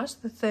so much,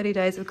 the 30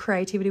 Days of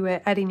Creativity,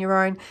 where adding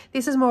your own.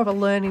 This is more of a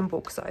learning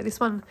book, so this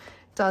one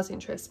does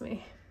interest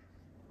me.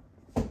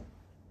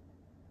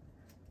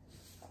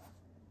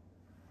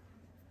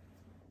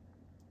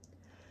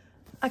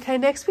 Okay,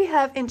 next we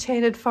have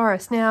Enchanted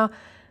Forest. Now,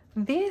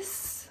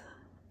 this,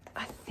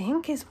 I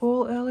think, is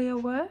all earlier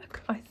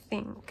work, I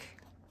think.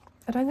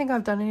 I don't think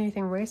I've done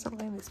anything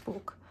recently in this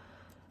book.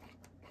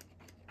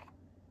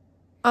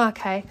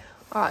 Okay.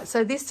 All right,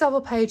 so this double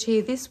page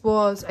here, this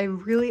was a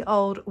really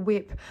old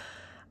whip.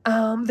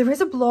 There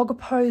is a blog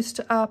post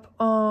up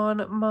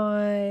on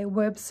my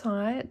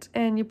website,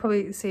 and you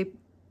probably see,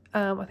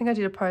 I think I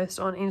did a post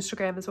on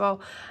Instagram as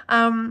well.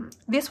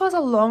 This was a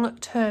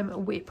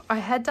long-term whip. I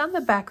had done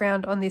the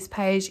background on this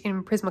page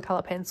in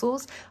Prismacolor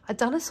pencils. I'd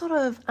done a sort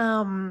of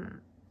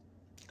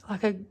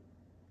like a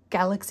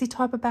galaxy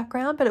type of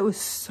background, but it was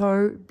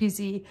so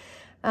busy.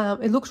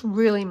 It looked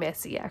really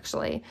messy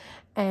actually.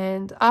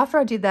 And after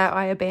I did that,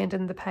 I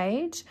abandoned the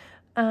page.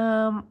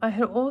 I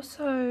had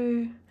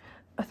also,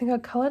 I think I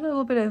coloured a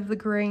little bit of the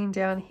green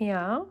down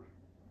here.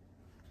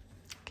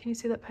 Can you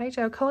see that page?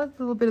 I coloured a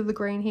little bit of the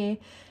green here,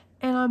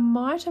 and I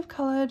might have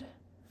coloured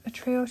a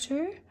tree or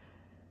two.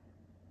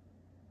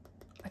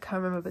 I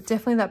can't remember, but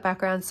definitely that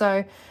background.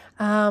 So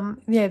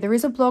yeah, there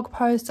is a blog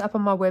post up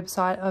on my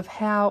website of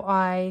how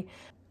I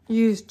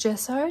used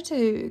gesso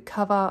to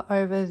cover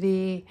over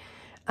the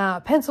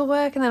pencil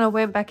work, and then I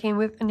went back in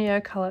with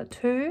Neocolor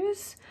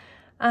 2s.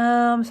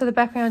 So the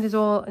background is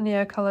all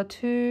Neocolor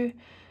 2,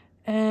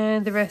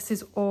 and the rest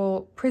is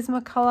all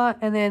Prismacolor,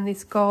 and then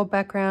this gold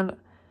background,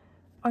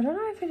 I don't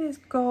know if it is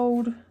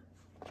gold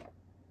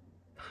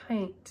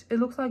paint. It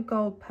looks like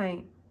gold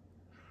paint.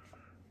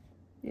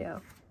 Yeah.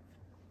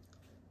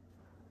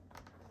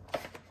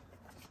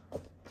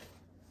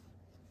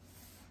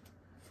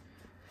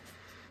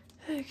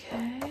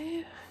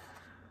 Okay.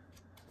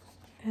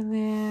 And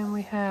then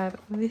we have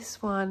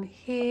this one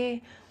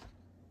here.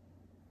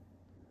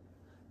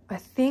 I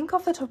think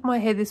off the top of my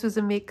head, this was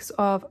a mix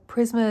of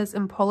Prismas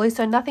and Poly.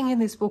 So nothing in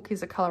this book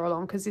is a colour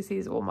along, because this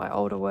is all my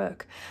older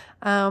work.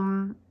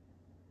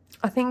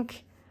 I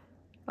think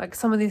like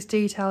some of this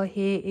detail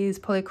here is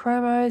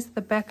polychromos.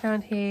 The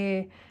background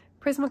here,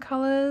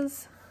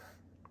 Prismacolors.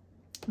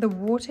 The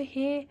water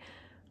here,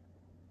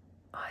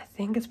 I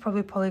think it's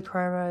probably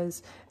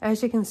polychromos.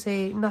 As you can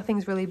see,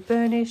 nothing's really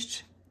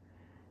burnished.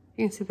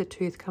 You can see the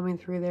tooth coming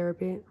through there a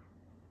bit.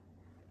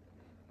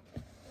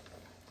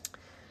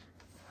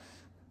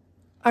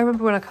 I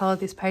remember when I coloured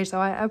this page though,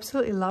 I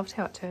absolutely loved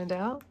how it turned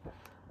out.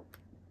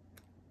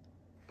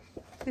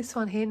 This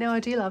one here, now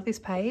I do love this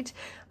page.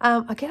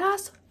 I get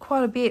asked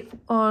quite a bit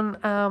on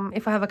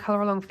if I have a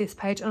colour along for this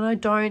page, and I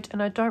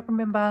don't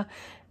remember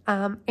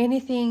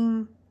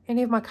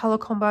any of my colour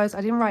combos.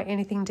 I didn't write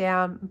anything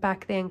down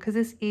back then because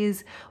this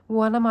is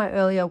one of my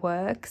earlier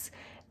works.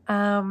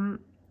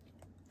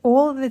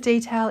 All of the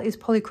detail is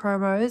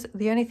polychromos.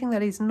 The only thing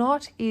that is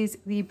not is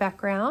the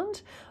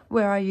background,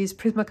 where I use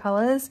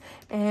Prismacolors,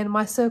 and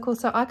my circles.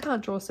 So I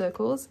can't draw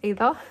circles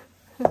either.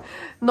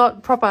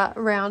 Not proper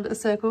round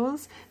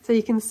circles. So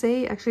you can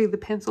see actually the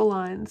pencil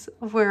lines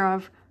of where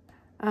I've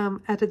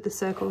added the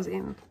circles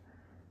in.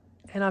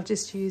 And I've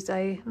just used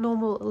a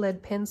normal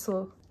lead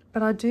pencil.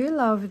 But I do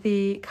love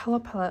the colour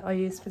palette I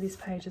used for this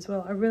page as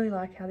well. I really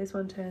like how this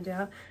one turned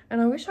out,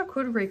 and I wish I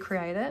could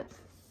recreate it.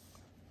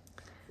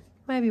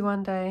 Maybe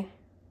one day.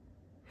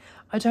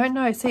 I don't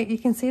know. See, you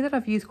can see that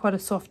I've used quite a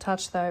soft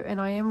touch though, and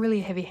I am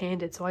really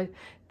heavy-handed, so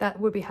that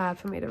would be hard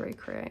for me to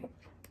recreate.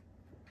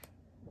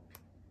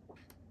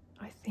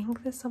 I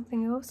think there's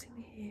something else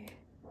in here.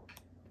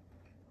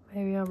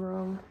 Maybe I'm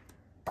wrong.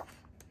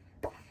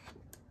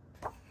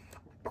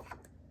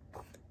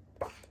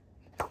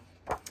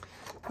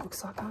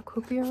 Looks like I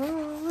could be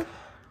wrong.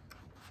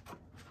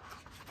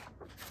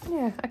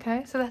 Yeah,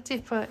 okay, so that's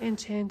it for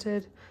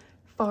Enchanted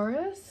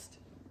Forest.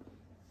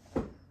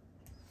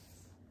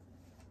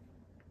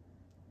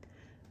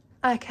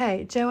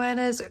 Okay,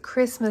 Johanna's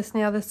Christmas.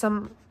 Now there's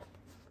some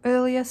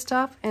earlier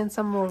stuff and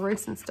some more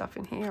recent stuff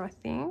in here, I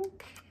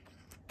think.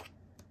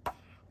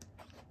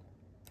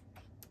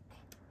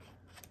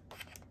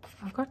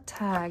 I've got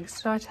tags.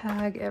 Should I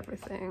tag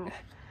everything?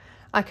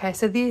 Okay,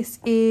 so this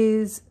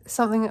is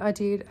something I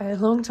did a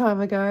long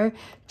time ago,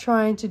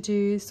 trying to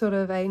do sort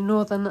of a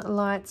Northern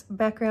Lights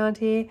background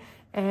here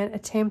and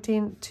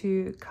attempting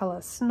to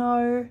colour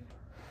snow.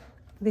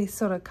 These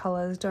sort of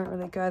colours don't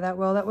really go that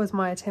well. That was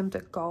my attempt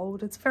at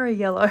gold. It's very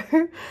yellow.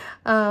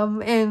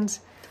 And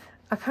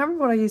I can't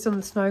remember what I used on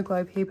the snow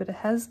globe here, but it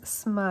has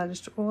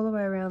smudged all the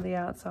way around the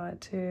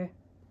outside too.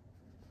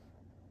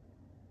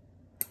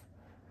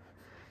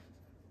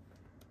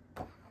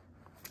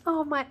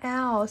 Oh, my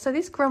owl. So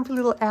this grumpy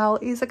little owl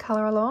is a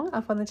colour along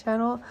up on the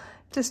channel.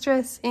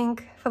 Distress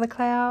ink for the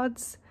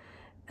clouds.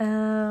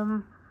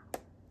 Some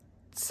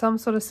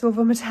sort of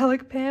silver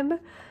metallic pen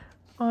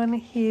on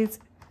his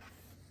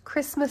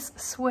Christmas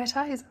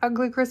sweater, his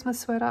ugly Christmas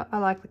sweater. I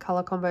like the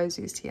colour combos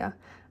used here.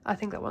 I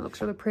think that one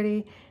looks really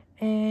pretty.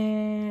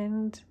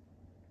 And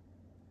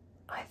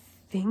I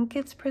think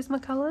it's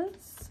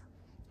Prismacolors.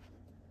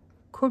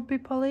 Could be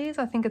Polys.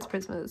 I think it's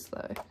Prismas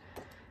though.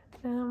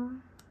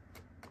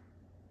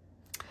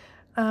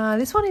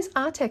 This one is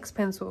Artex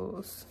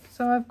pencils.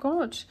 So I've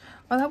got,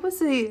 oh, that was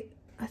the,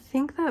 I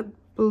think that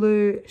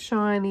blue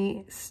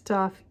shiny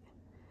stuff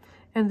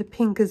and the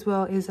pink as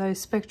well is those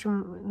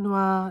Spectrum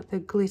Noir, the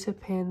glitter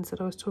pens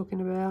that I was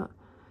talking about.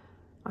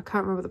 I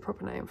can't remember the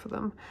proper name for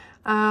them.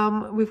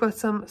 We've got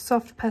some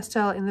soft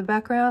pastel in the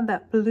background,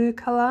 that blue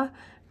colour,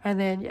 and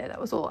then yeah, that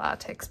was all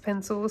Artex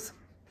pencils.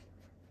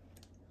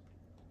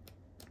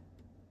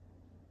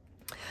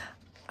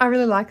 I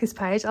really like this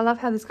page. I love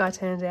how this guy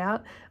turned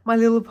out. My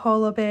little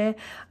polar bear.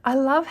 I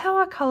love how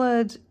I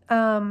coloured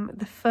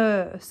the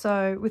fur.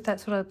 So with that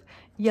sort of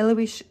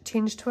yellowish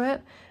tinge to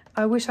it.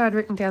 I wish I had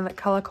written down that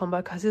colour combo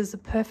because it's the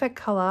perfect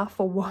colour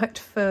for white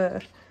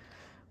fur.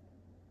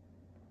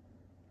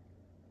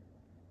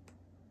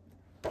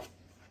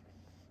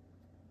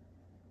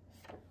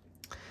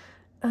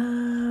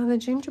 The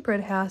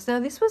gingerbread house.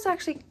 Now this was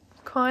actually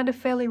kind of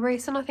fairly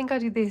recent. I think I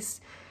did this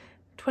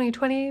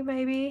 2020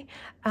 maybe.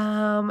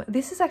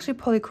 This is actually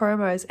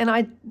polychromos, and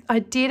I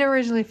did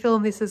originally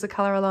film this as a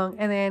colour along,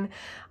 and then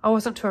I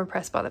wasn't too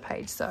impressed by the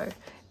page, so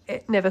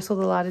it never saw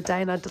the light of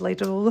day and I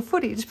deleted all the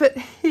footage. But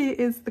here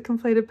is the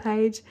completed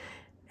page,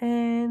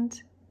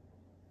 and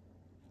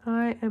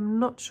I am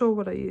not sure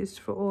what I used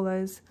for all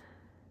those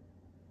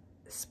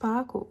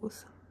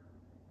sparkles.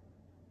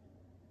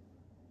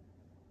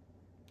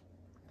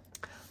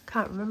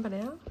 Can't remember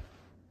now.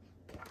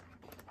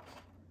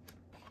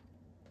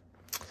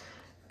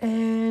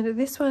 And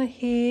this one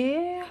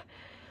here,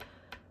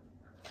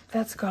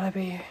 that's gotta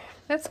be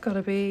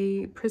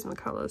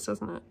Prismacolors,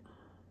 doesn't it?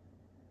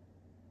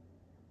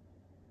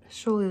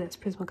 Surely that's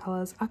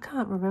Prismacolors. I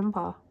can't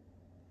remember.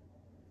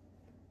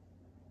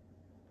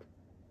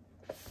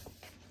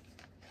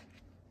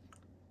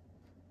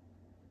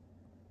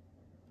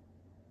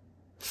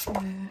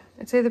 Yeah,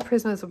 it's either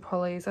Prismas or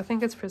Polys. I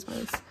think it's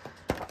Prismas.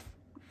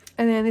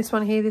 And then this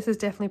one here, this is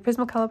definitely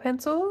Prismacolor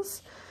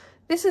pencils.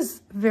 This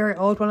is a very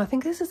old one. I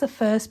think this is the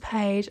first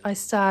page I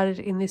started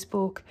in this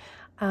book.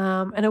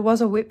 And it was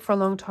a whip for a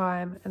long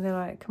time, and then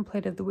I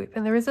completed the whip.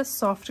 And there is a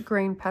soft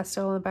green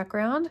pastel in the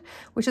background,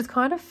 which is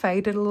kind of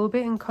faded a little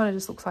bit and kind of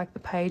just looks like the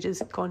page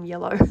has gone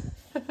yellow.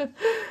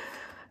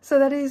 So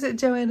that is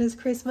Johanna's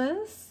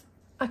Christmas.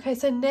 Okay,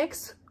 so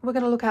next we're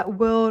going to look at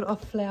World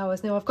of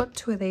Flowers. Now I've got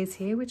two of these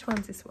here. Which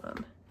one's this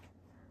one?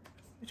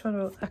 Which one?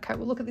 Okay,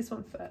 we'll look at this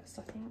one first,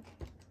 I think.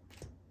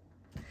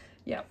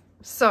 Yeah,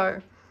 so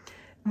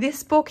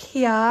this book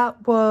here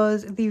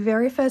was the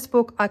very first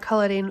book I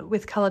coloured in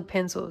with coloured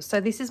pencils. So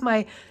this is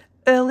my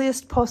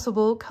earliest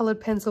possible coloured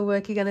pencil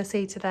work you're going to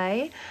see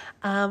today.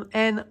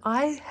 And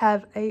I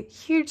have a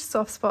huge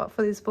soft spot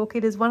for this book.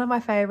 It is one of my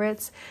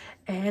favourites,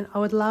 and I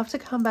would love to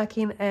come back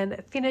in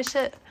and finish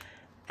it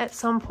at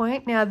some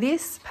point. Now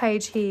this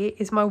page here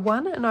is my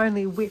one and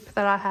only whip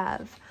that I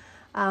have.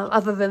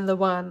 Other than the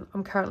one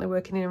I'm currently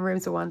working in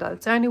Rooms of Wonder.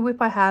 It's the only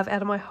whip I have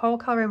out of my whole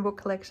colouring book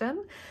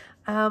collection.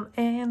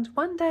 And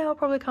one day I'll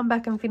probably come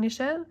back and finish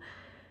it,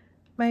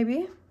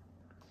 maybe.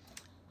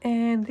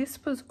 And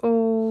this was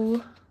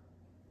all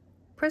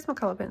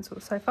Prismacolor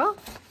pencils so far.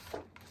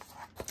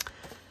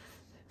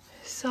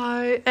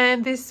 So,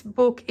 and this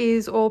book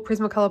is all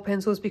Prismacolor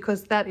pencils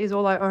because that is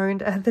all I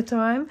owned at the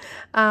time.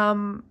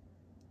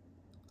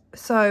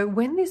 So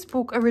when this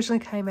book originally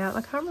came out,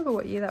 I can't remember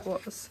what year that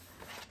was.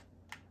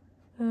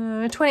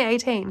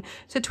 2018.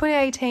 So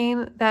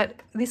 2018,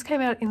 this came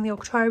out in the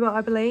October,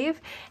 I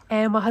believe,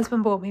 and my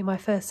husband bought me my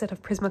first set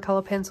of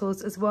Prismacolor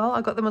pencils as well.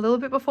 I got them a little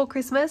bit before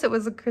Christmas. It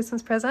was a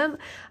Christmas present,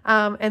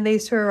 and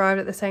these two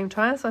arrived at the same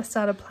time, so I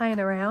started playing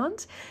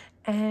around,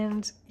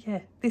 and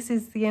yeah, this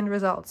is the end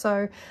result.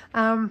 So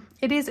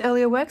it is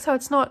earlier work, so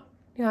it's not,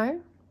 you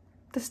know,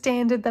 the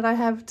standard that I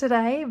have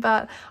today,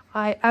 but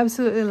I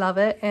absolutely love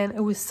it, and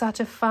it was such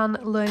a fun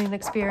learning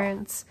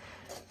experience,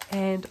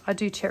 and I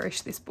do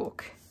cherish this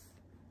book.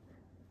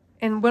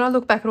 And when I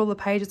look back at all the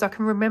pages, I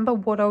can remember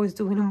what I was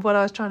doing and what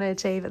I was trying to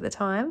achieve at the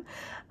time.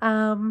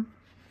 And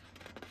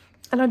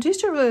I do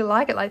still really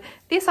like it. Like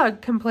this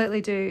I'd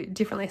completely do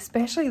differently,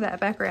 especially that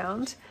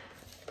background.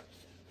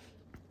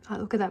 I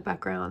look at that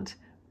background.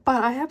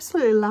 But I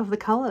absolutely love the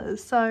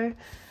colours. So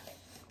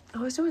I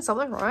was doing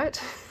something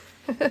right.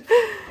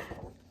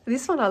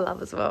 This one I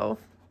love as well.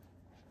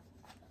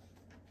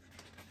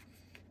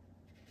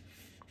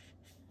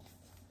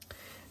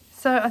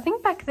 So I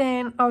think back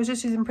then I was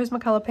just using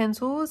Prismacolor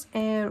pencils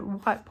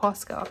and white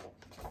Posca.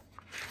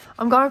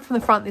 I'm going from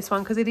the front this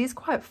one because it is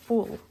quite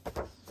full.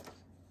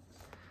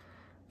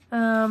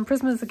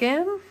 Prismas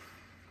again.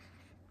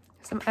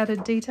 Some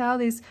added detail.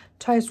 These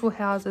toastable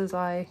houses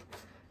I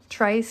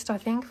traced, I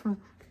think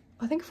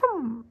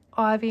from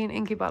Ivy and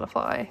Inky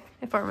Butterfly,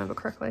 if I remember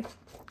correctly,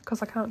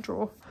 because I can't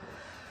draw.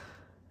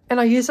 And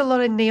I used a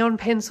lot of neon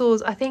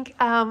pencils. I think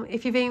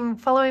if you've been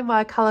following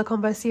my colour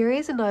combo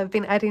series, and I've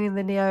been adding in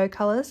the neo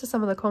colours to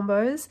some of the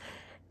combos,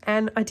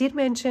 and I did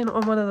mention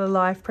on one of the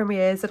live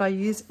premieres that I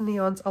use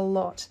neons a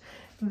lot.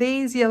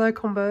 These yellow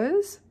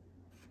combos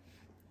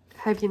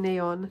have your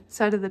neon.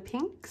 So do the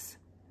pinks.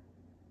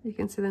 You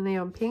can see the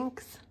neon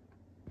pinks.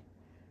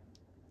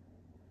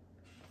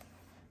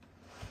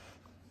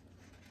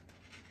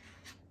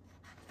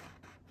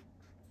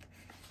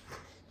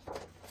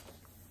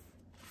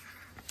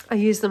 I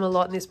use them a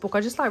lot in this book.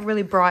 I just like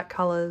really bright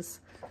colours.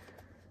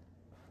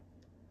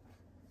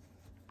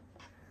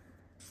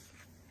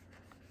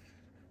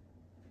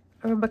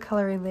 I remember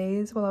colouring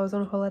these while I was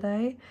on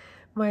holiday.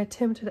 My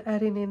attempt at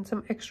adding in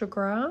some extra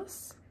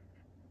grass.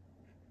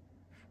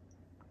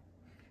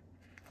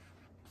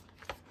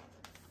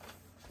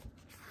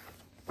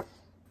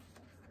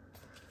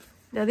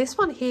 Now this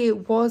one here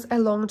was a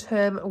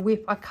long-term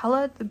whip. I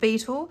coloured the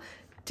beetle,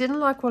 didn't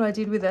like what I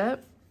did with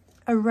it,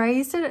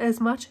 erased it as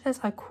much as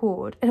I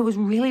could, and it was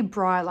really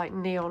bright, like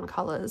neon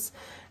colours,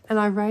 and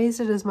I raised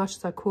it as much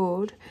as I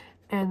could,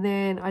 and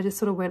then I just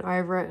sort of went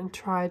over it and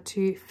tried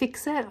to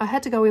fix it. I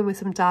had to go in with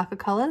some darker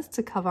colours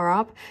to cover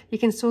up. You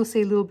can still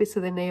see little bits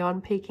of the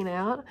neon peeking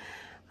out,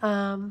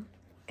 and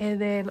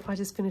then I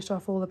just finished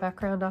off all the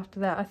background after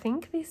that. I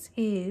think this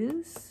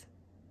is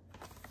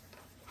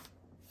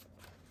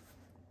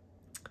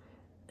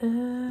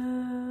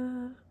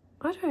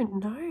I don't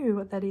know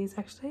what that is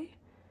actually.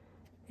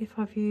 If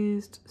I've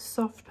used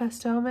soft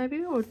pastel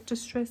maybe, or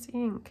distress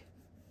ink.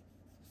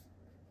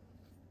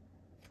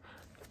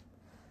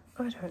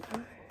 I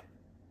don't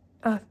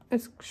know.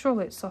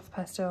 Surely it's soft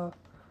pastel.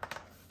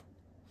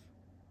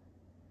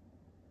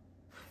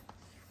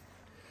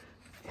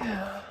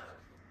 Yeah.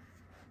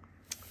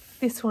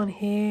 This one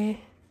here.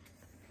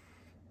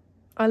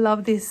 I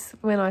love this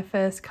when I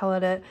first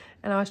coloured it,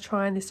 and I was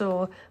trying this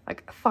little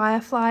like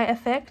firefly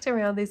effect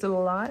around these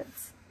little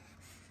lights.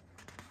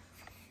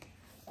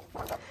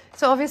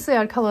 So obviously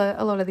I'd colour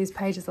a lot of these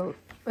pages a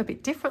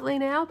bit differently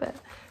now, but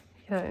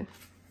you know,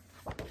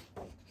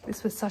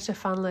 this was such a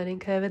fun learning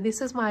curve, and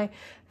this is my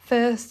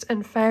first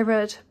and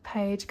favourite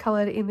page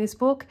coloured in this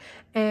book,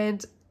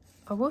 and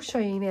I will show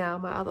you now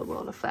my other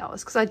World of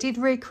Flowers, because I did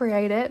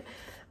recreate it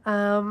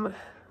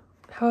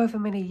however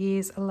many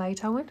years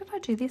later. When did I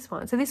do this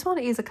one? So this one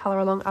is a colour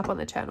along up on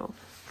the channel.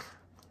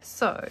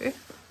 So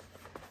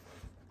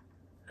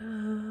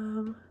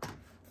some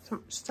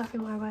stuff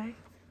in my way.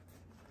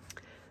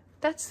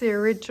 That's the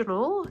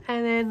original,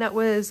 and then that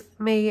was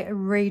me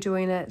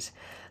redoing it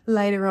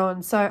later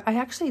on. So I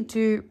actually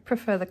do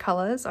prefer the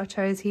colours. I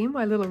chose him,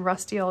 my little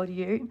rusty old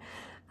ute,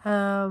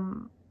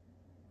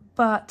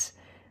 but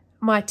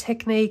my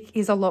technique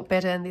is a lot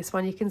better in this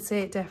one. You can see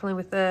it definitely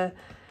with the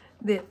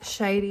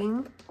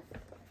shading.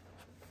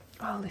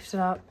 I'll lift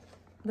it up.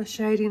 The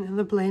shading and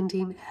the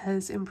blending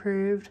has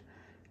improved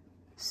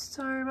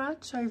so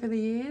much over the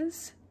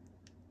years.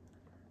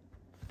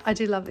 I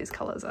do love these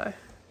colours though.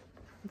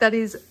 That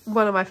is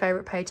one of my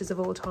favourite pages of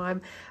all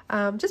time,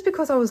 just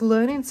because I was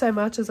learning so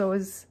much as I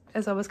was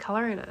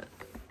colouring it.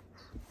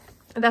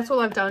 And that's all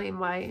I've done in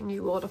my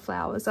new World of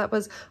Flowers. I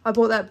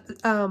bought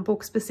that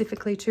book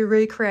specifically to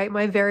recreate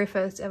my very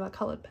first ever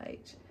coloured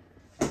page.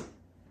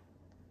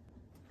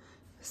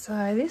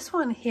 So this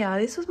one here,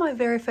 this was my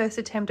very first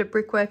attempt at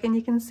brickwork, and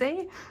you can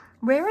see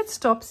where it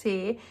stops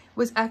here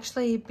was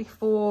actually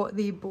before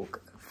the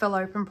book fell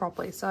open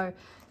properly. So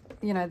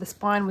you know, the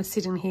spine was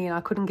sitting here and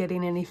I couldn't get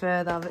in any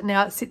further, but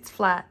now it sits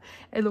flat.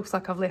 It looks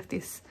like I've left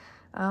this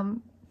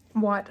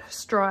white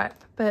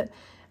stripe. But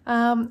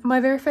my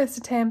very first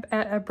attempt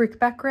at a brick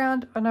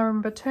background, and I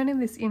remember turning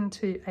this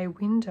into a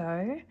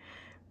window.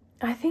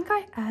 I think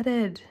I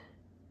added,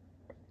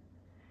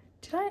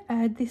 did I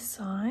add this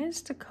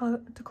size to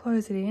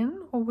close it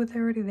in, or were they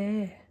already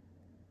there?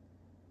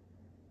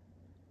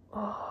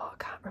 Oh, I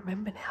can't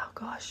remember now.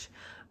 Gosh,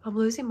 I'm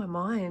losing my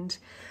mind.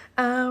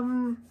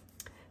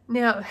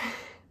 Now,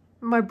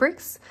 my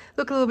bricks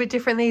look a little bit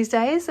different these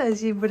days,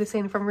 as you would have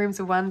seen from Rooms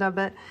of Wonder,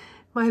 but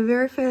my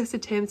very first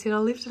attempt, and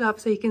I'll lift it up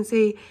so you can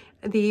see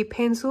the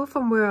pencil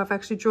from where I've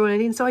actually drawn it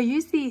in. So I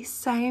used the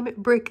same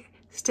brick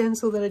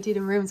stencil that I did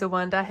in Rooms of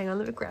Wonder. Hang on,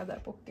 let me grab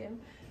that book again.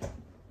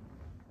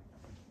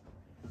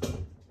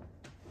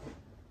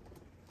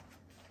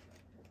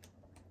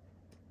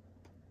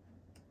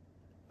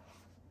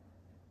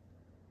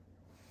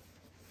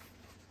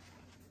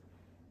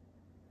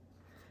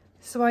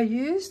 So I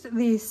used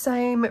the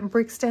same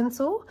brick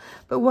stencil,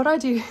 but what I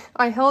do,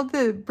 I held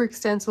the brick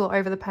stencil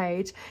over the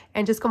page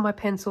and just got my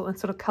pencil and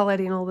sort of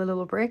coloured in all the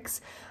little bricks.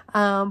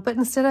 But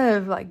instead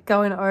of like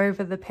going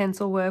over the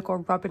pencil work or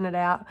rubbing it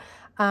out,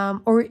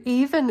 or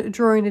even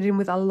drawing it in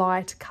with a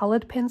light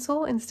coloured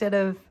pencil instead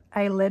of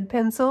a lead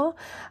pencil,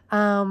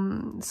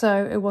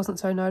 so it wasn't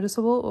so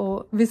noticeable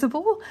or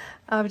visible,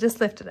 I've just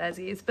left it as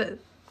is. But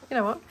you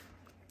know what?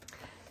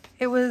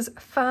 It was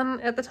fun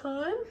at the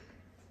time.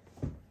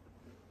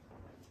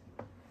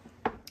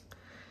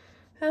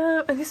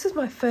 And this is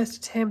my first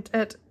attempt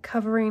at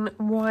covering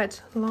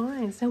white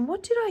lines. And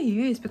what did I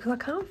use? Because I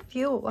can't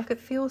feel, like it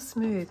feels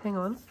smooth. Hang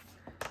on.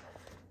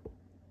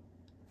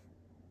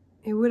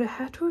 It would have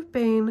had to have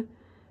been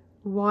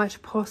white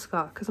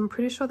Posca, because I'm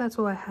pretty sure that's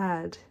all I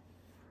had.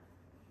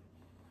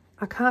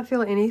 I can't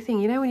feel anything.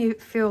 You know when you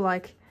feel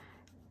like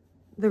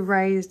the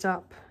raised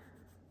up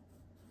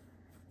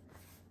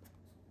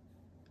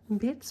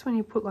bits when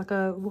you put like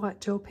a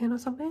white gel pen or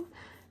something?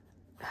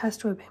 It has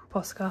to have been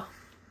Posca.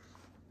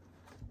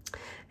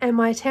 And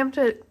my attempt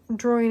at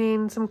drawing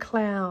in some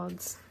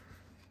clouds.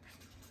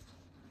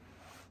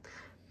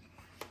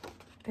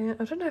 And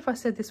I don't know if I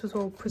said this was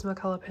all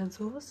Prismacolor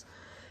pencils.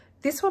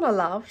 This one I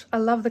loved. I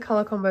love the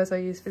colour combos I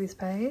used for this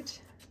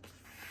page.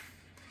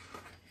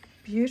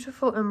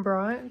 Beautiful and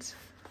bright.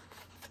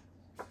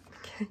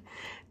 Okay.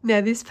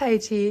 Now this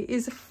page here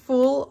is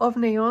full of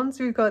neons.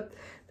 We've got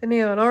the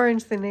neon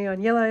orange, the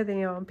neon yellow, the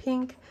neon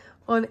pink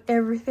on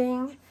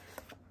everything.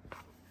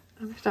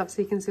 I'll lift up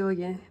so you can see all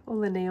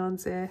the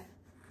neons there.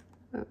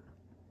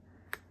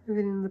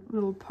 Even in the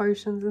little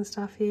potions and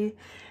stuff here.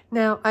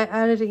 Now I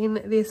added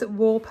in this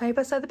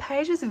wallpaper. So the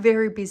page is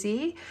very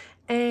busy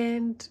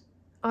and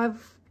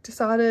I've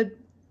decided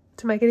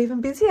to make it even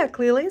busier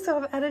clearly. So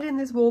I've added in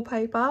this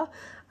wallpaper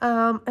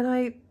and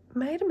I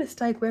made a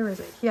mistake. Where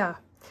is it? Here.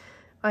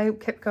 I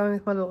kept going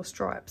with my little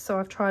stripes. So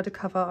I've tried to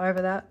cover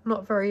over that,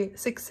 not very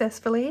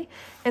successfully.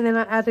 And then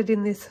I added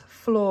in this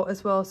floor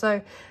as well.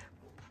 So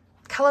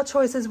color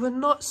choices were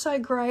not so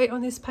great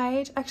on this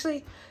page.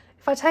 Actually,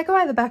 if I take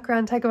away the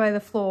background, take away the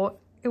floor,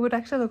 it would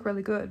actually look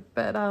really good.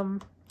 But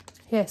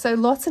yeah, so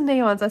lots of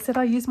neons. I said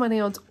I use my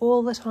neons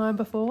all the time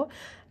before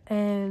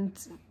and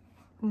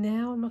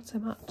now not so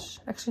much.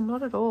 Actually,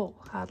 not at all,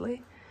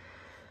 hardly.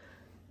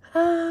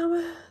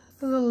 The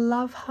little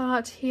love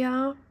heart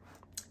here.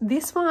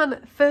 This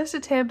one, first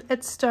attempt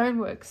at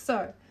stonework.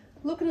 So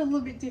looking a little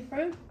bit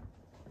different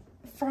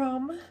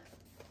from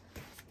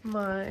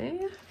my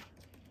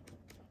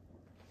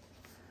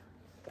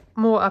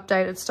more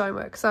updated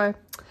stonework. So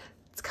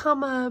it's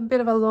come a bit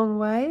of a long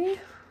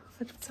way, I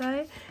should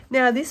say.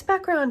 Now this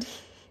background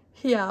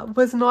here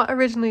was not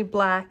originally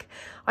black.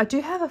 I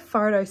do have a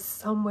photo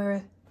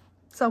somewhere.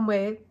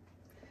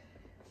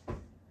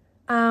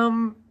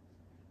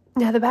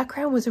 Now the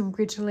background was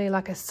originally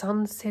like a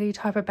sunsetty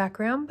type of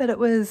background, but it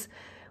was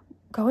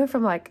going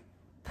from like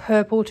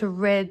purple to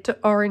red to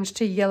orange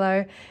to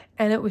yellow,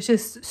 and it was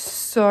just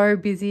so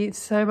busy,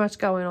 so much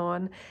going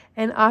on.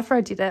 And after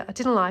I did it, I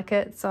didn't like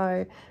it,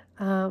 so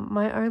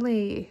my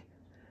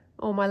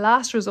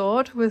last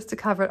resort was to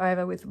cover it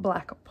over with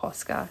black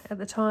Posca at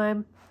the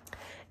time.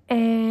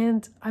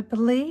 And I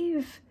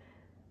believe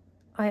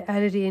I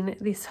added in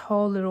this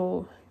whole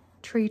little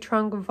tree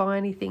trunk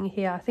viney thing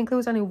here. I think there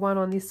was only one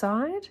on this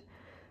side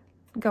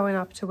going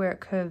up to where it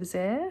curves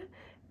there,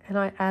 and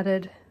I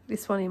added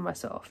this one in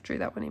myself, drew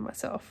that one in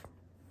myself.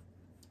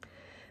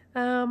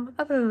 Other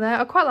than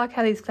that, I quite like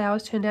how these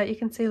flowers turned out. You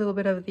can see a little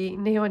bit of the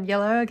neon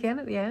yellow again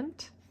at the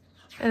end,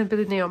 and a bit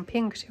of neon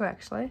pink too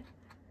actually,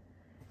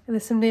 and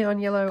there's some neon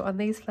yellow on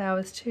these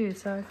flowers too.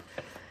 So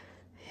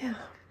yeah,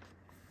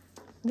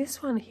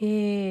 this one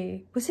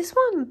here, was this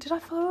one, did I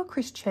follow a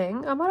Chris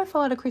Cheng? I might have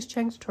followed a Chris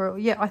Cheng tutorial.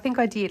 Yeah, I think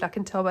I did. I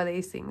can tell by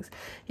these things.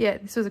 Yeah,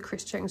 this was a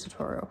Chris Cheng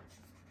tutorial.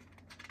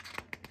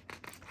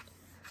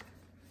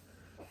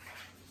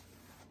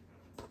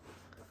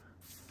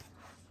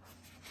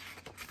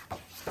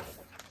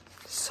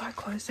 So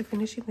close to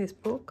finishing this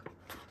book.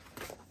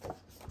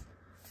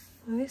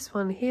 And this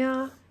one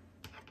here,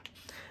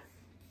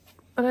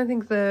 I don't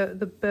think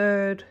the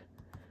bird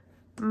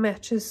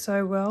matches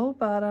so well,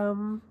 but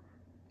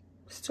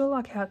still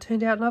like how it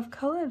turned out, and I've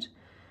coloured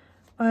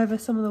over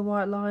some of the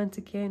white lines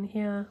again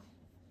here.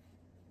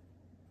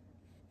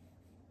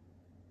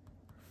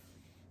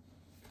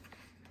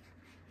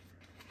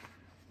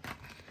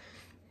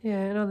 Yeah,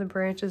 and on the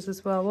branches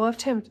as well. Well, I've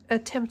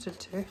attempted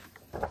to.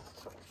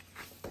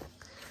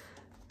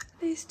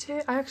 These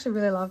two, I actually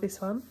really love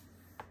this one.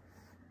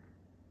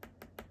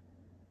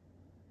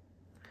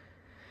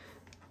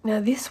 Now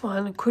this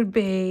one could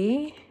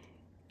be,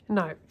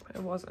 no,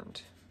 it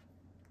wasn't.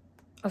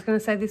 I was going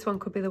to say this one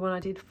could be the one I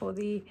did for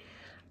the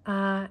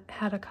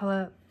how to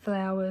colour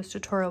flowers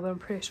tutorial, but I'm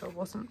pretty sure it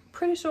wasn't.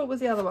 Pretty sure it was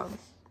the other one.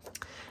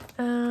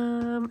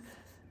 And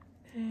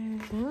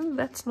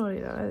that's not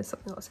it. I know there's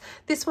something else.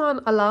 This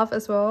one I love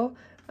as well.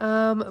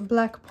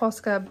 Black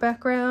Posca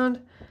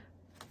background.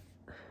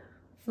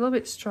 A little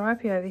bit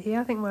stripy over here.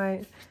 I think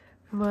my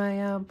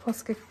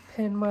Posca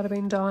pen might have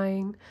been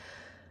dying.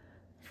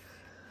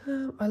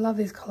 I love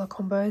these colour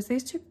combos.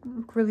 These two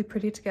look really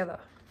pretty together.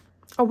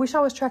 I wish I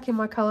was tracking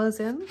my colours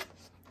in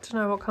to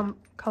know what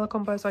colour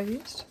combos I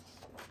used.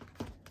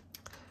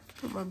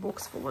 My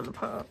book's falling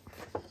apart.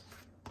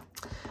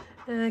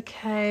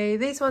 Okay,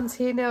 these ones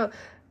here. Now,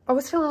 I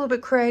was feeling a little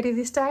bit creative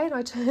this day, and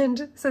I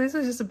turned, so this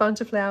was just a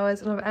bunch of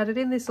flowers, and I've added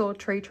in this little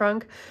tree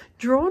trunk,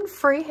 drawn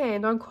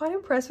freehand. I'm quite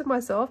impressed with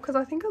myself because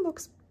I think it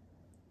looks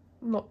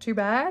not too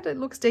bad. It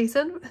looks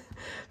decent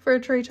for a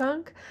tree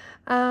trunk.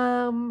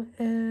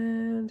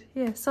 And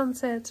yeah,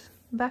 sunset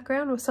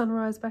background or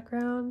sunrise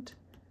background.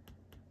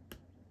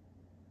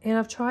 And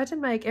I've tried to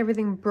make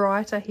everything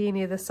brighter here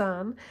near the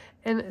sun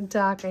and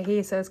darker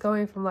here. So it's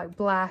going from like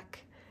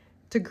black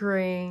to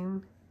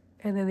green,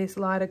 and then this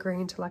lighter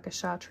green to like a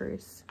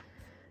chartreuse,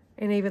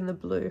 and even the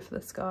blue for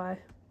the sky.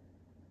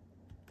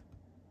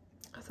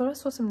 I thought I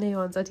saw some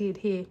neons. I did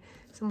here,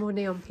 some more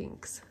neon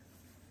pinks.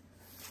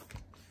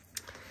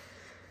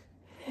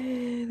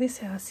 This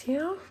house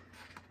here.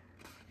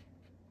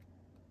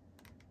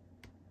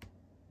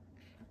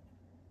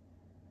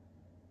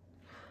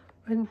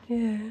 And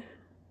yeah,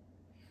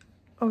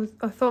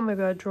 I thought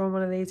maybe I'd drawn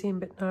one of these in,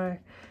 but no,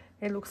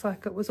 it looks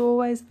like it was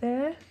always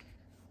there.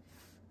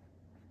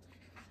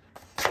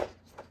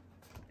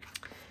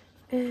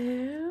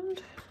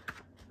 And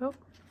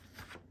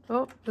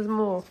oh, there's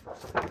more.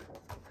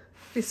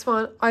 This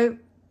one,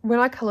 when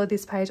I coloured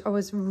this page, I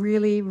was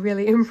really,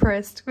 really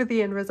impressed with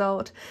the end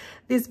result.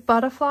 This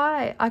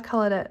butterfly, I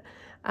coloured it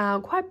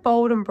quite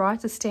bold and bright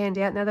to stand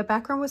out. Now the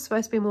background was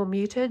supposed to be more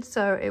muted,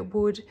 so it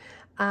would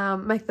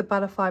make the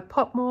butterfly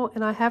pop more,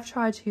 and I have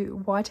tried to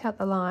white out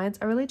the lines.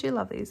 I really do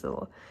love these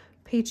little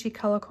peachy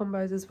colour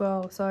combos as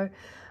well. So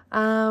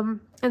and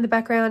the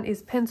background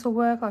is pencil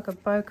work, like a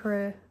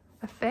bokeh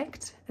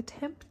effect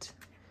attempt.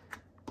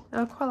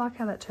 I quite like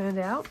how that turned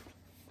out.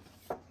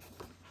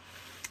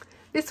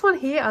 This one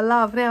here I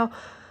love. Now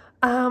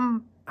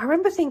I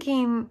remember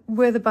thinking,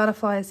 were the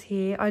butterflies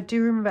here? I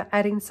do remember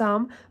adding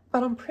some,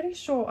 but I'm pretty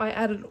sure I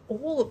added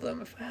all of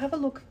them. If I have a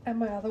look at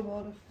my other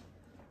wad of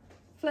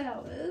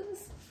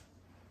flowers,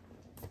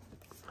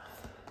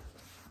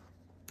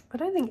 I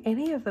don't think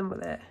any of them were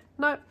there.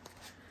 No,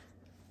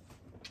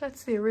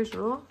 that's the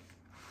original.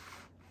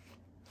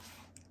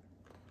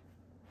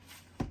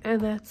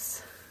 And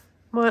that's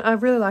mine. I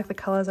really like the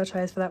colours I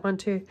chose for that one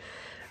too.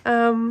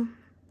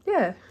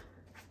 Yeah.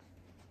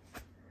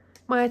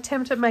 My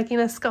attempt at making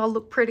a skull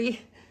look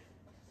pretty.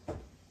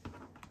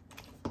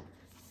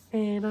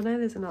 And I know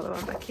there's another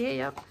one back here,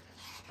 yep.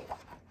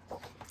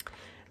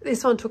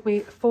 This one took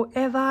me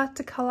forever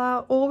to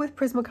colour, all with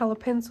Prismacolor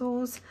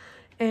pencils.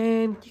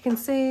 And you can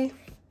see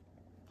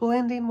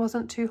blending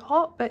wasn't too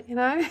hot, but you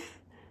know,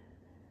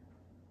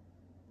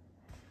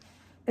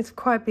 it's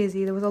quite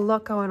busy. There was a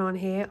lot going on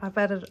here. I've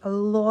added a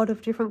lot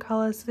of different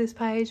colours to this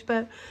page,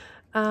 but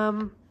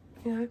you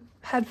know,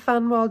 had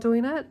fun while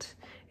doing it.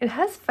 It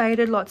has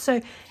faded a lot.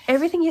 So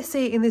everything you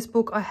see in this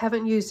book, I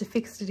haven't used a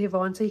fixative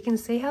on, so you can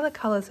see how the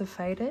colours have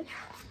faded.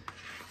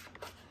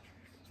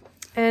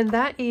 And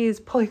that is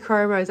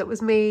polychromos. It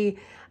was me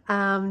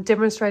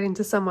demonstrating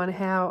to someone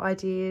how I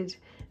did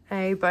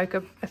a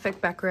bokeh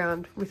effect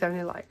background with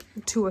only like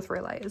 2 or 3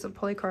 layers of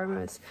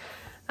polychromos.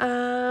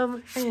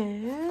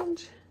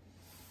 And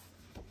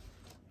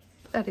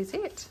that is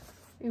it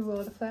in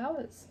World of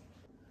Flowers.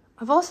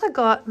 I've also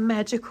got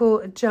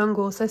Magical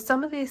Jungle. So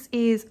some of this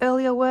is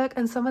earlier work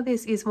and some of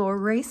this is more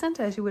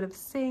recent, as you would have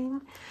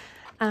seen.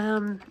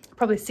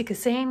 Probably sick of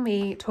seeing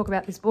me talk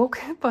about this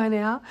book by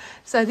now.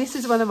 So this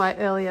is one of my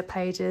earlier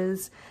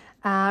pages.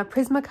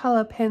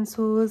 Prismacolor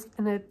pencils,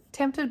 an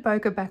attempted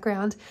bokeh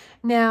background.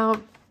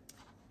 Now,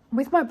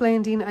 with my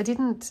blending, I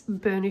didn't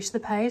burnish the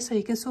page, so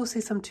you can still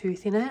see some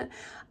tooth in it.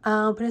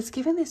 But it's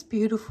given this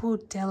beautiful,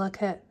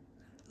 delicate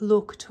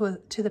look to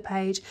the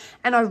page,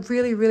 and I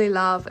really, really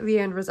love the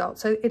end result.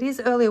 So it is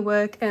earlier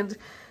work, and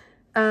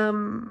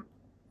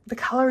the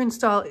colouring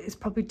style is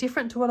probably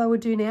different to what I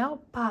would do now,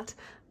 but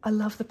I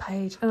love the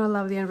page and I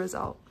love the end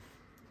result.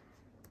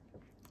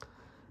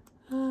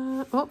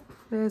 Oh,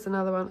 there's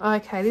another one.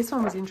 Okay, this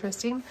one was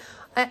interesting.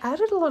 I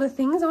added a lot of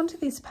things onto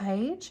this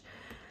page.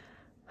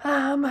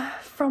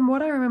 From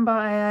what I remember,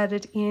 I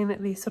added in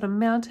these sort of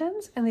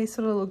mountains and these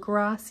sort of little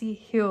grassy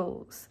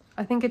hills.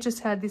 I think it just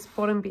had this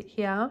bottom bit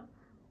here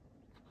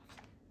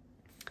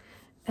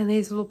and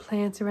these little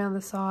plants around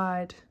the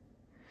side.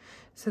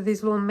 So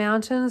these little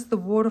mountains, the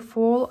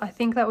waterfall, I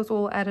think that was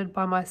all added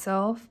by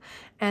myself.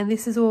 And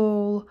this is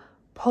all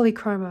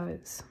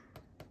polychromos.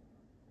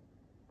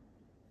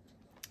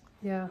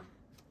 Yeah,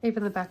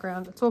 even the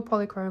background, it's all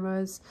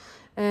polychromos.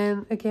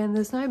 And again,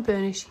 there's no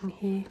burnishing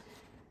here.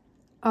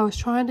 I was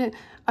trying to,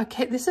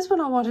 okay, this is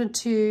when I wanted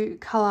to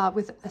colour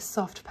with a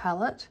soft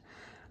palette.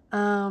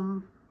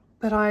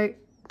 But I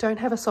don't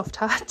have a soft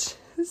touch.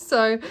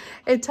 So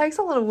it takes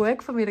a lot of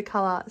work for me to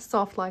colour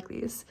soft like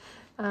this.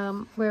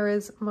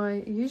 Whereas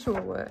my usual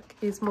work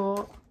is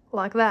more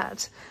like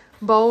that,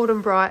 bold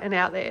and bright and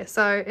out there.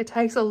 So it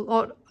takes a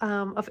lot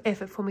of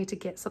effort for me to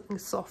get something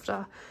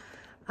softer.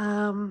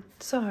 So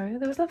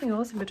there was nothing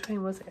else in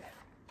between, was there?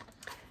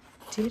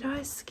 Did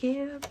I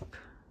skip?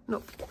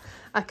 Nope.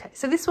 Okay,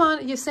 so this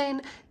one you've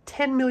seen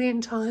 10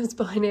 million times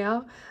by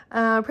now.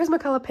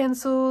 Prismacolor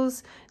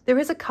pencils. There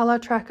is a colour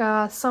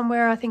tracker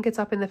somewhere. I think it's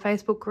up in the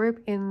Facebook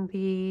group in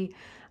the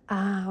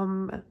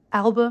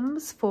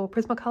albums for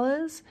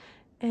Prismacolors.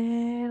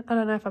 And I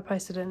don't know if I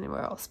posted it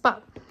anywhere else,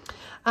 but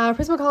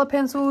Prismacolor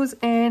pencils,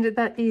 and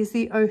that is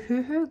the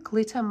Ohuhu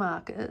glitter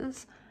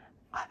markers.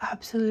 I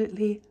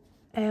absolutely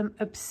am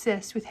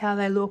obsessed with how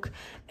they look,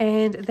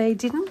 and they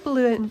didn't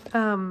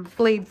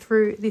bleed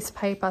through this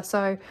paper.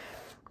 So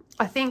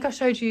I think I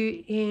showed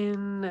you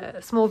in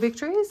Small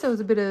Victories, there was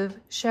a bit of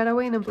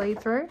shadowing and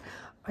bleed through.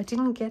 I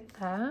didn't get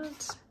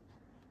that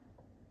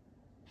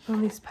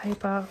on this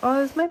paper. Oh,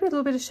 there's maybe a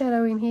little bit of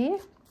shadowing here.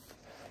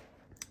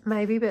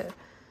 Maybe, but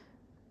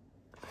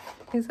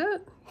is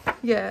it?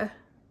 Yeah.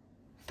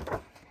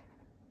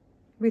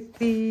 With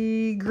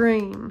the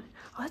green.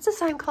 Oh, it's the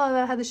same colour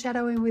that I had the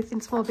shadowing with in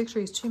Small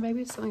Victories too.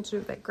 Maybe it's something to do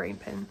with that green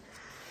pen.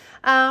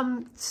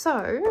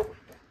 So,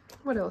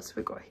 what else have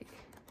we got here?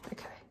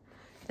 Okay.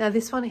 Now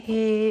this one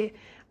here,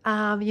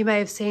 you may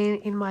have seen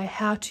in my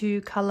how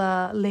to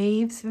colour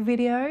leaves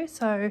video.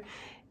 So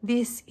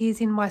this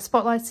is in my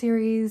Spotlight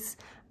series.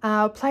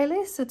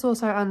 playlist. It's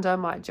also under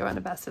my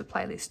Johanna Basford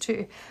playlist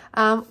too.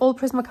 All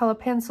Prismacolor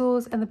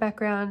pencils, and the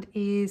background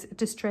is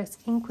Distress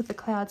ink with the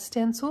cloud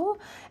stencil,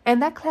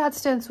 and that cloud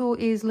stencil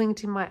is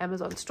linked in my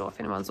Amazon store if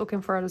anyone's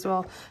looking for it as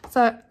well.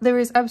 So there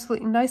is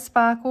absolutely no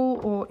sparkle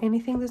or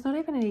anything. There's not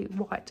even any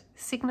white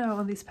signo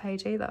on this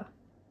page either.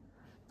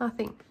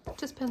 Nothing,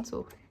 just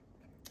pencil.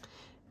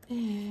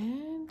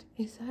 And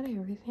is that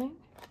everything?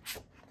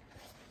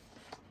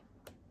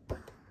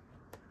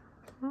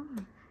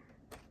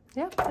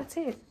 Yep, that's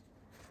it.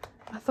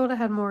 I thought I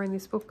had more in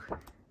this book.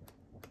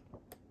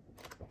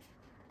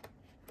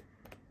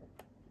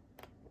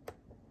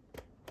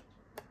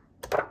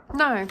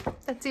 No,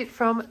 that's it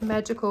from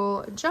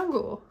Magical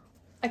Jungle.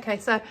 Okay,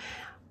 so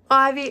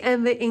Ivy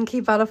and the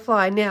Inky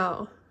Butterfly.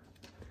 Now,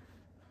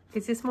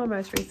 is this my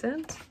most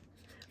recent?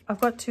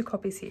 I've got 2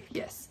 copies here,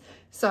 yes.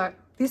 So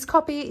this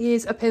copy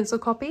is a pencil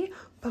copy,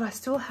 but I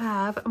still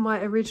have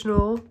my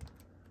original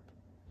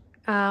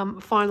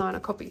fine liner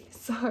copy.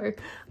 So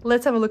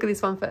let's have a look at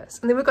this one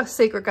first. And then we've got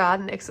Secret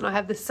Garden next, and I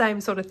have the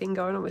same sort of thing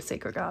going on with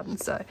Secret Garden.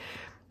 So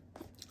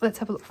let's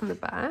have a look from the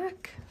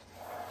back.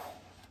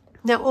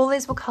 Now all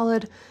these were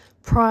coloured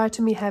prior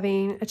to me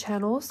having a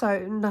channel, so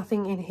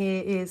nothing in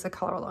here is a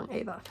colour along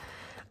either.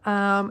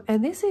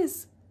 And this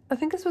is, I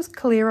think this was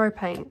Calero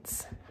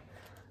paints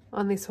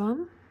on this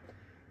one.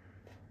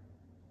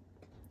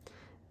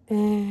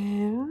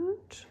 And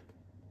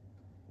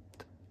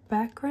the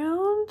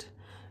background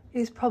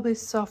is probably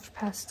soft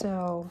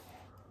pastel.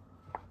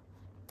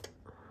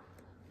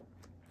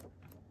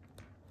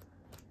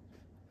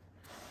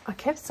 I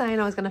kept saying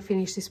I was going to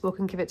finish this book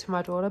and give it to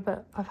my daughter,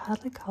 but I've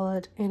hardly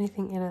coloured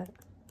anything in it.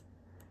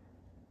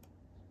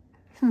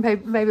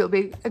 Maybe it'll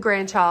be a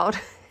grandchild.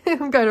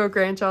 I'm going to a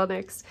grandchild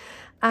next.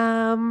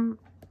 I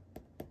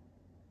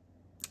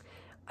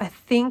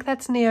think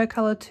that's Neo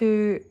Colour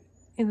 2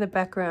 in the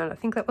background. I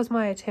think that was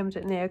my attempt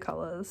at Neo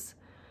Colours.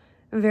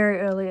 A very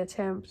early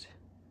attempt.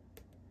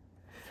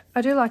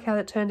 I do like how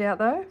that turned out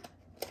though.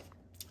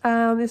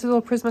 This is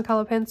all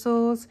Prismacolor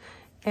pencils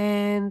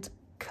and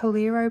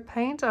Calero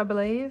paint, I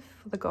believe,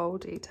 for the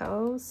gold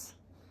details.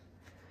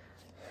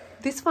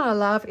 This one I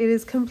love. It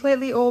is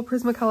completely all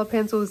Prismacolor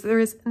pencils. There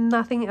is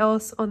nothing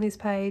else on this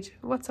page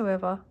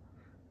whatsoever.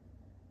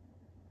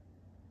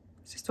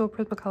 It's just all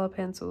Prismacolor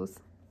pencils.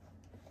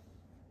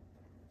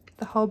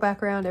 The whole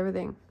background,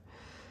 everything.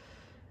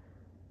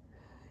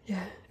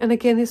 Yeah, and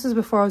again, this was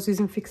before I was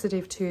using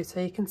fixative too, so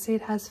you can see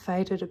it has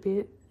faded a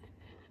bit.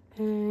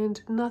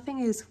 And nothing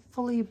is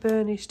fully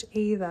burnished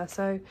either.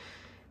 So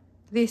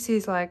this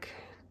is like,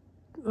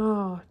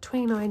 oh,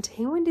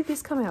 2019. When did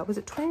this come out? Was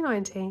it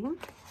 2019?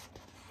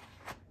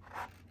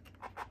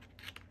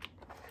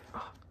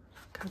 Oh,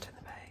 can't turn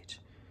the page.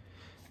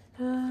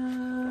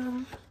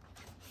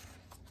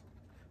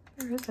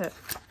 Where is it?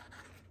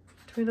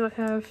 Do we not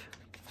have,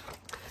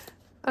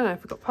 I don't know if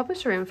we've got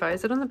publisher info.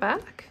 Is it on the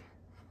back?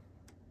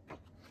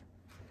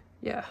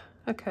 Yeah,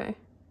 okay.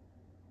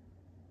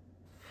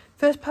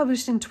 First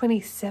published in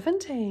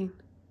 2017.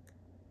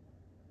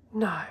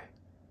 No.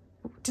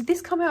 Did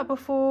this come out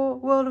before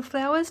World of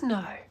Flowers?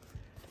 No.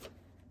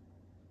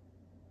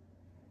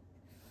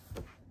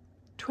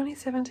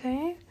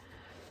 2017?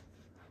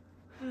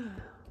 Yeah.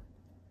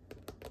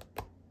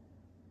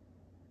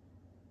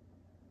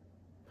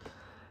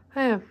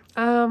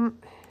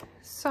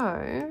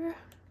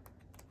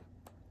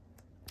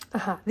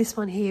 This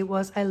one here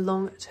was a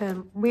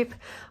long-term whip.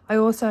 I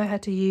also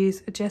had to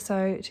use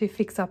gesso to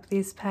fix up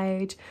this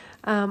page.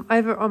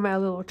 Over on my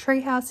little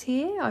treehouse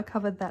here, I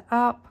covered that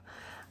up.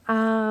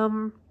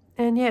 And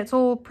yeah, it's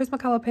all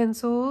Prismacolor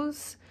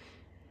pencils,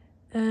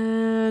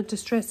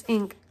 Distress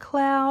ink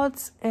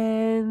clouds,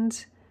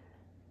 and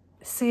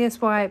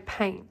CSY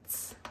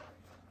paints.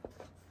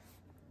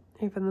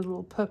 Even the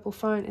little purple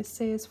phone is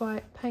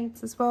CSY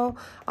paints as well.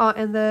 Oh,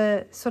 and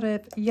the sort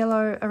of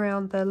yellow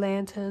around the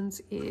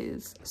lanterns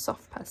is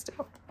soft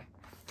pastel.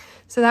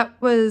 So that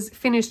was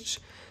finished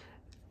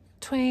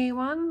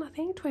 21, I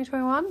think,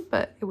 2021,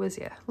 but it was,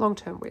 yeah,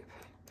 long-term whip.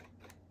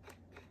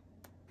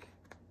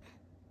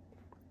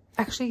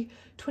 Actually,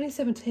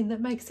 2017,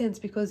 that makes sense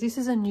because this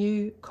is a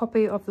new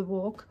copy of The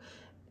Walk,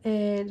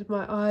 and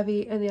my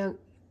Ivy and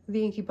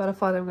the Inky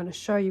Butterfly that I'm going to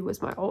show you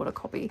was my older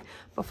copy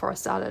before I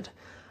started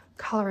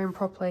colouring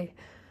properly.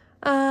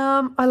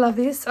 I love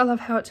this. I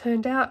love how it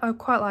turned out. I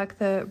quite like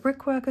the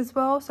brickwork as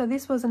well. So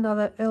this was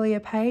another earlier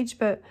page,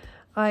 but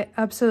I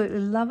absolutely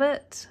love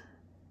it.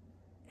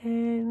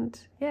 And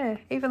yeah,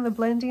 even the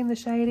blending, the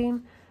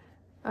shading,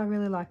 I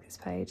really like this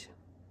page.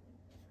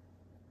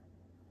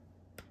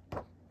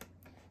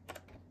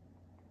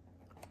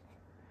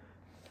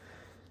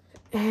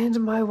 And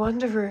my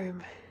Wonder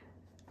Room.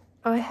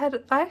 I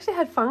actually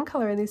had fun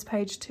colouring this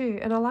page too,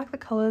 and I like the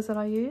colours that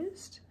I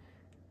used.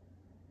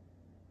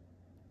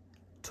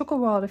 Took a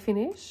while to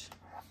finish,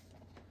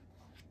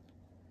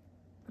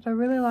 but I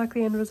really like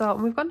the end result.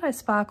 And we've got no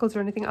sparkles or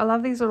anything. I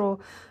love these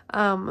little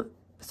sort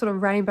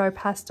of rainbow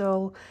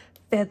pastel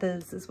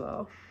feathers as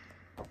well.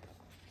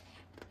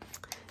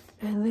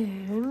 And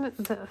then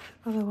the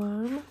other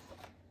one,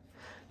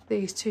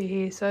 these two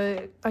here.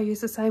 So I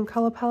use the same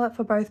colour palette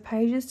for both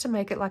pages to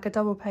make it like a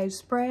double page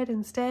spread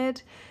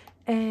instead.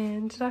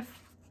 And did I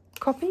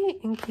copy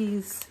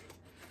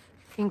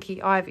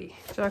Ivy?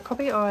 Did I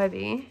copy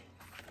Ivy?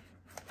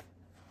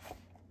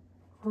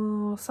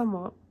 Oh,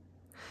 somewhat.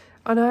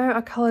 I know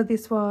I coloured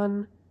this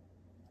one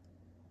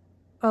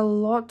a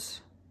lot.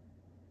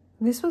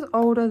 This was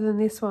older than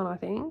this one, I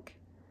think.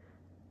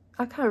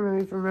 I can't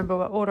even remember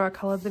what order I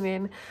coloured them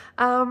in.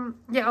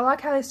 Yeah, I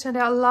like how this turned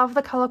out. I love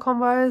the colour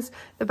combos.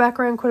 The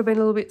background could have been a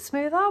little bit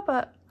smoother,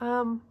 but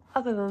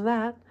other than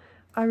that,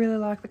 I really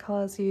like the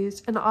colours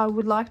used. And I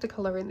would like to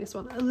colour in this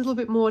one a little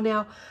bit more.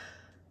 Now,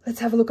 let's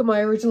have a look at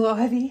my original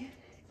Ivy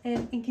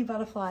and Inky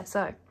Butterfly.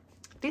 So,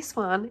 this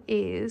one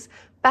is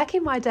back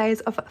in my days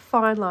of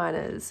fine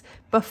liners,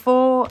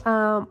 before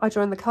I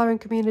joined the colouring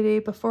community,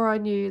 before I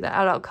knew that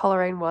adult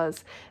colouring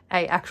was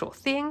an actual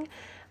thing.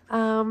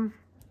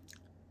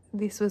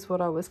 This was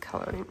what I was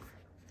colouring.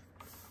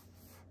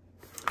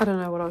 I don't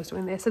know what I was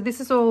doing there. So this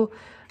is all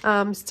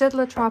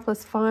Staedtler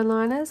Triplus fine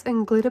liners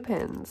and glitter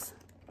pens.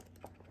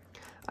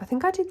 I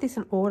think I did this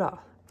in order,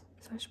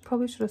 so I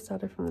probably should have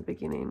started from the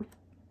beginning.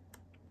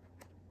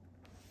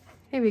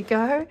 Here we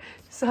go.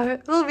 So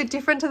a little bit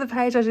different to the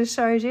page I just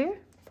showed you.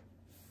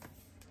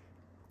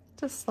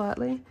 Just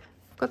slightly.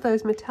 Got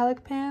those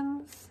metallic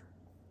pens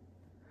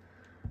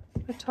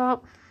at the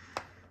top.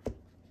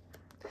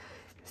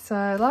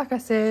 So like I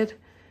said,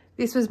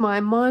 this was my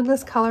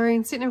mindless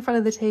colouring, sitting in front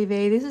of the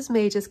TV. This is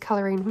me just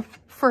colouring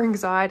for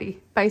anxiety,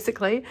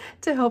 basically,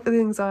 to help with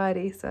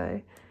anxiety.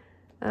 So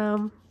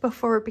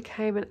before it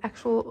became an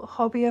actual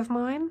hobby of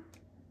mine.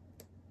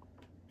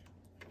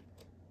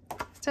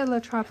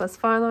 Staedtler Triplus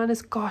fine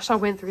liners. Gosh, I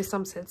went through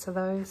some sets of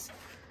those.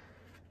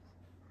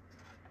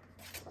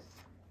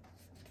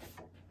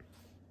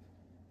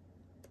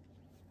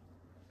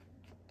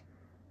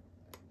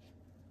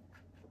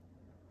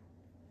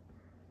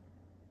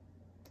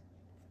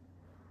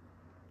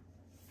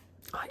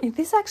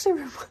 This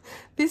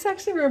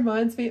actually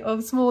reminds me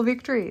of Small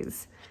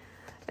Victories,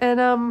 and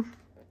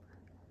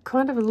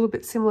kind of a little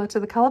bit similar to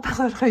the colour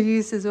palette I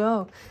used as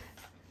well.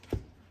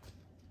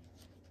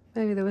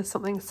 Maybe there was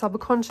something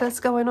subconscious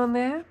going on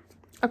there.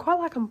 I quite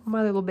like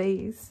My Little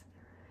Bees.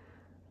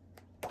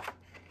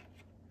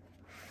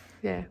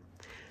 Yeah,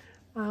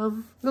 a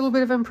little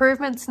bit of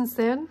improvement since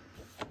then.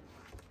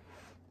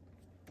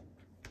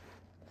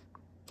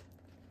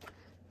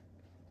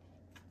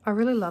 I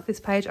really love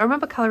this page. I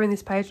remember colouring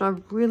this page and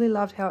I really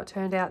loved how it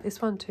turned out.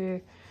 This one too.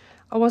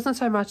 I wasn't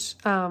so much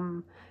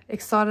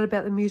excited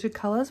about the muted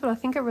colours, but I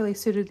think it really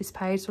suited this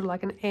page, sort of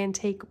like an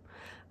antique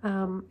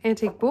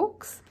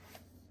books.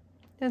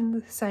 And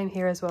the same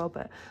here as well,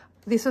 but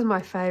this was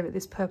my favourite.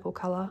 This purple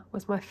colour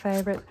was my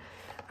favourite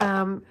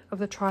of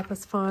the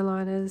Triplus fine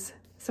liners.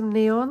 Some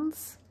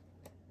neons.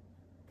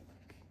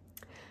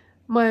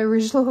 My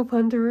original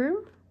Wonder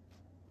Room.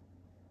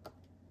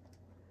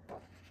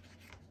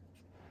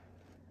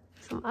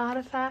 Some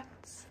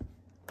artifacts.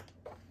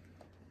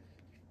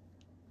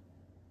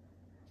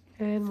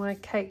 And my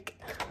cake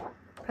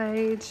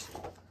page.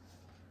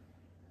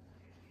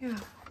 Yeah.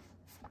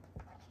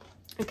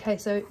 Okay,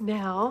 so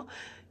now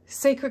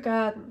Secret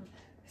Garden.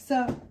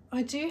 So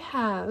I do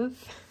have,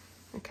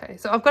 okay,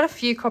 so I've got a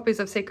few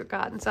copies of Secret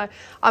Garden. So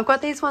I've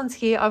got these ones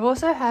here. I've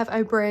also have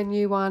a brand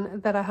new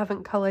one that I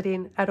haven't coloured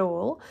in at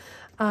all.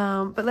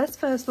 But let's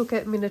first look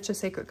at Miniature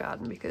Secret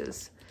Garden,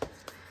 because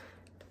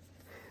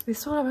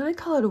this one I've only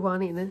coloured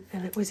one in,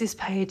 and it was this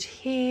page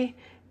here.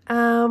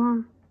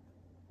 When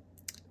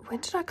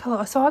did I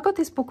colour? So I got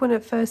this book when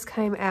it first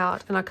came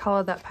out, and I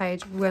coloured that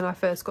page when I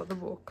first got the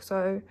book.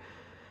 So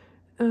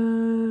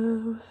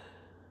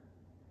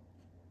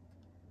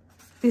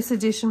this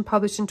edition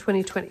published in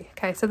 2020.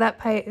 Okay, so that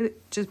page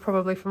is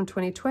probably from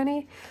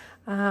 2020.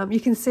 You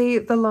can see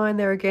the line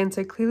there again,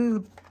 so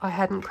clearly I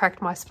hadn't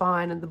cracked my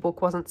spine and the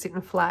book wasn't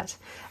sitting flat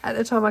at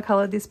the time I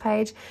coloured this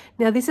page.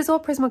 Now this is all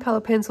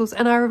Prismacolor pencils,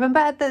 and I remember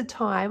at the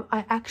time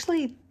I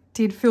actually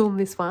did film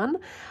this one,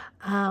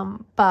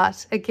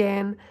 but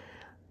again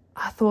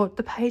I thought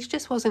the page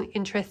just wasn't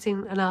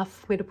interesting enough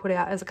for me to put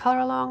out as a colour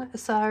along,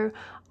 so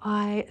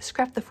I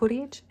scrapped the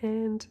footage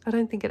and I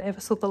don't think it ever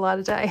saw the light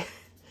of day.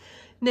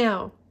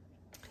 Now,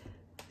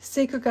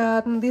 Secret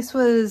Garden, this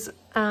was,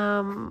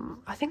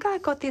 I think I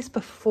got this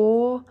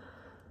before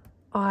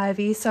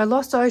Ivy. So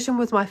Lost Ocean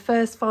was my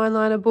first fine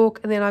liner book,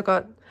 and then I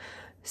got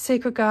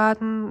Secret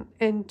Garden,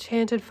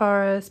 Enchanted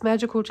Forest,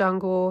 Magical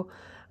Jungle,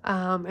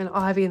 and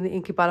Ivy and the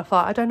Inky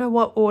Butterfly. I don't know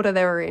what order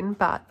they were in,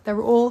 but they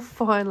were all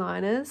fine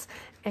liners,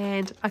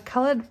 and I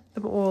coloured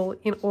them all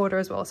in order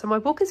as well. So my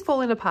book is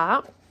falling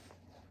apart.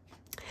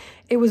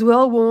 It was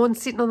well worn,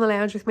 sitting on the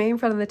lounge with me in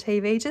front of the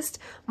TV, just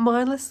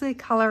mindlessly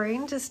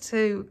colouring, just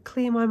to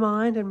clear my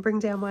mind and bring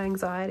down my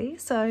anxiety.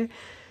 So,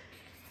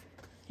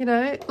 you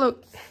know,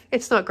 look,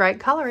 it's not great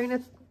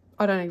colouring.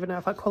 I don't even know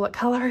if I call it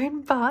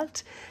colouring,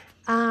 but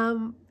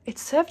it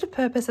served a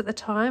purpose at the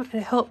time, and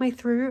it helped me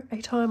through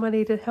a time I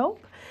needed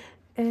help,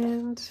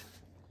 and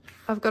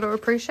I've got to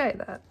appreciate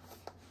that.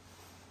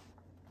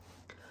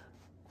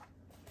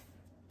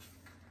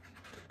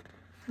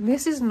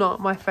 This is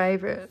not my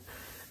favourite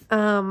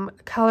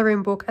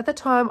colouring book. At the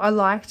time, I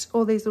liked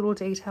all these little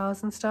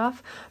details and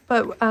stuff,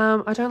 but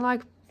I don't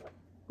like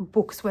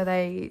books where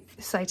they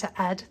say to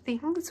add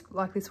things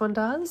like this one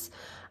does.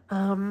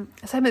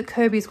 Same with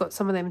Kirby's got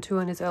some of them too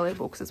in his earlier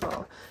books as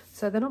well.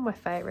 So they're not my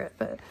favourite,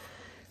 but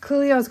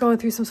clearly I was going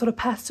through some sort of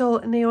pastel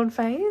neon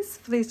phase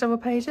for these double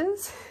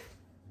pages.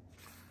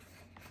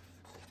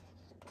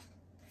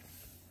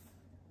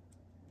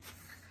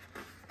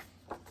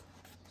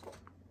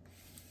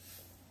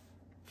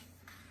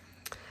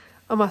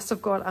 I must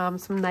have got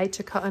some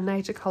nature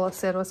colour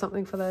set or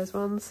something for those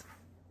ones.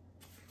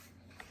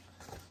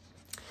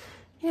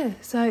 Yeah,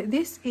 so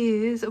this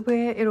is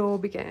where it all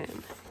began.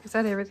 Is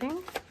that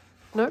everything?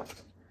 Nope.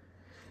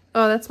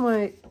 Oh, that's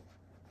my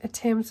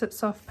attempts at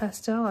soft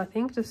pastel, I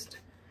think. Just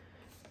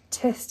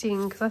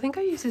testing, because I think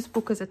I use this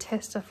book as a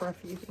tester for a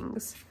few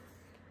things.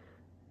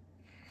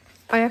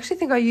 I actually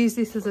think I used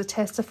this as a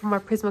tester for my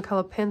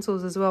Prismacolor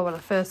pencils as well when I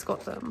first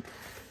got them.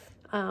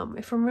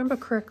 If I remember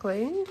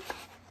correctly,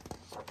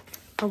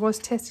 I was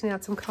testing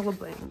out some colour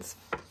blends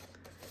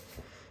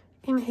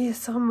in here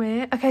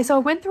somewhere. Okay, so I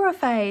went through a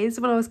phase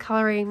when I was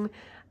colouring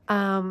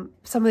some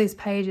of these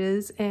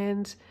pages,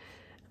 and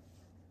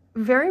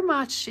very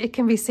much it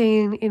can be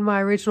seen in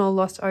my original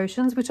Lost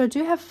Oceans, which I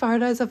do have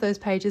photos of those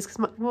pages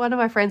because one of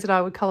my friends and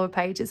I would colour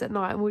pages at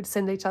night and would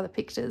send each other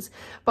pictures,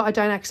 but I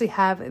don't actually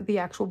have the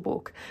actual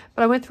book.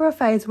 But I went through a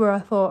phase where I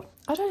thought,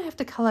 I don't have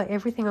to colour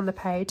everything on the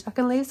page. I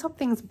can leave some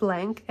things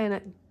blank and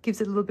it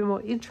gives it a little bit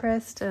more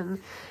interest and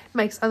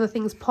makes other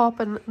things pop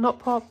and not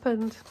pop.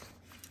 And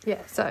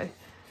yeah, so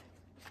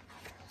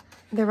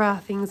there are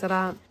things that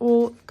aren't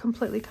all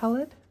completely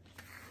coloured.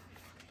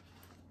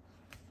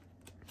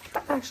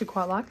 I actually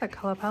quite like that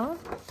colour palette.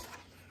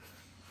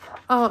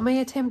 Oh, me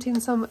attempting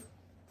some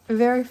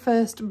very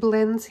first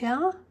blends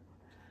here,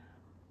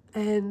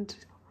 and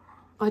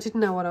I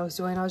didn't know what I was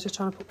doing. I was just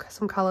trying to put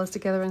some colours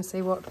together and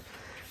see what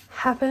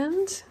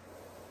happened.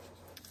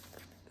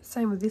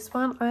 Same with this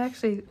one. I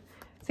actually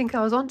think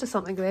I was onto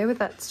something there with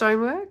that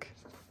stonework.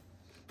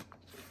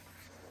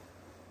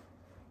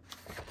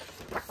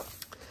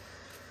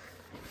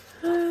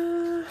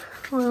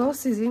 What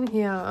else is in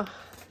here?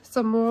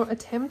 Some more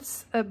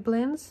attempts at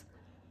blends.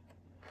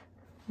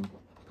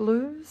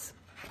 Blues.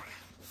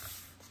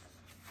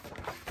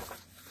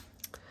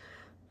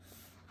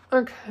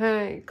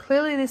 Okay,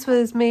 clearly this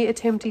was me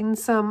attempting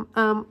some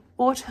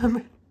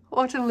autumn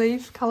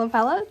leaf colour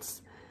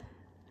palettes.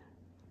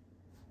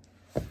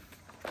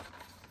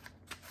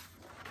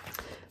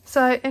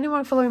 So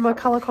anyone following my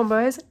colour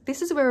combos,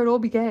 this is where it all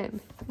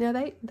began. Now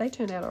they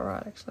turned out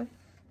alright actually.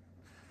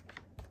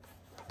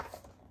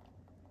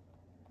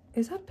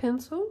 Is that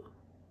pencil?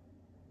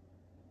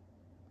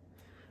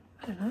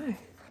 I don't know.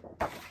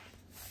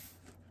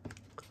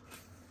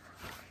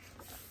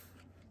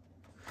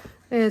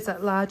 There's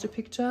that larger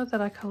picture that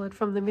I coloured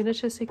from the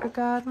Miniature Secret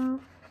Garden.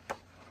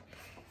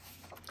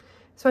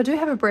 So I do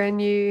have a brand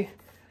new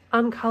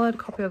uncoloured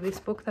copy of this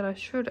book that I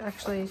should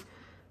actually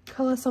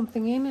colour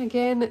something in.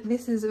 Again,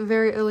 this is a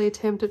very early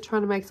attempt at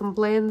trying to make some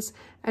blends,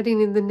 adding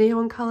in the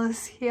neon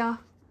colours here.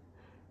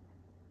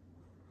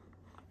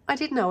 I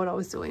didn't know what I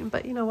was doing,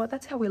 but you know what?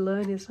 That's how we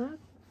learn, isn't it?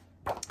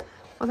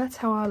 Well, that's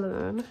how I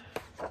learn.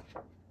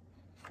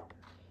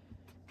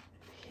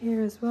 Here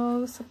as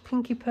well, some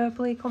pinky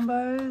purpley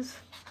combos.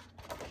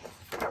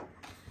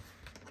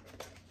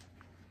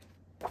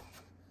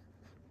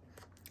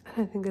 I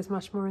don't think there's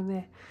much more in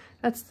there.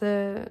 That's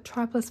the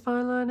Triplus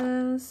fine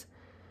liners.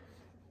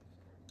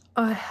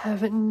 I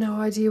have no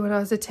idea what I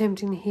was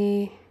attempting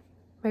here.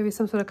 Maybe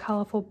some sort of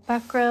colourful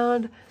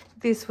background.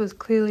 This was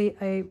clearly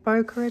a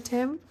bokeh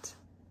attempt.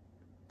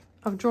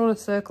 I've drawn a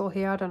circle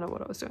here. I don't know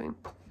what I was doing.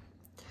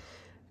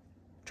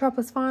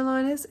 Triplus fine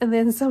liners and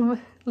then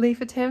some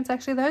leaf attempts.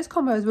 Actually, those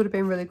combos would have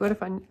been really good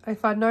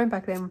if I'd known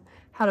back then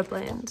how to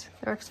blend.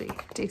 They're actually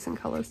decent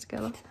colours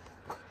together.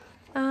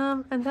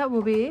 And that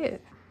will be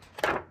it.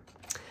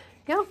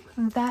 Yep,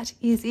 that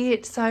is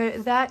it. So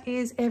that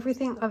is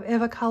everything I've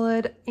ever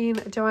coloured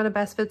in Johanna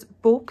Basford's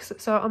books.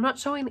 So I'm not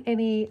showing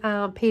any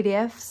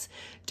PDFs,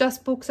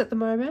 just books at the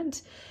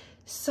moment.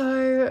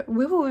 So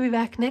we will be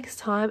back next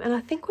time, and I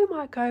think we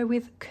might go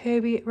with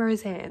Kirby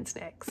Roseanne's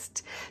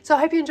next. So I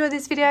hope you enjoyed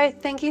this video.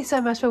 Thank you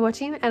so much for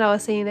watching, and I will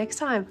see you next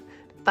time.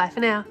 Bye for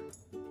now.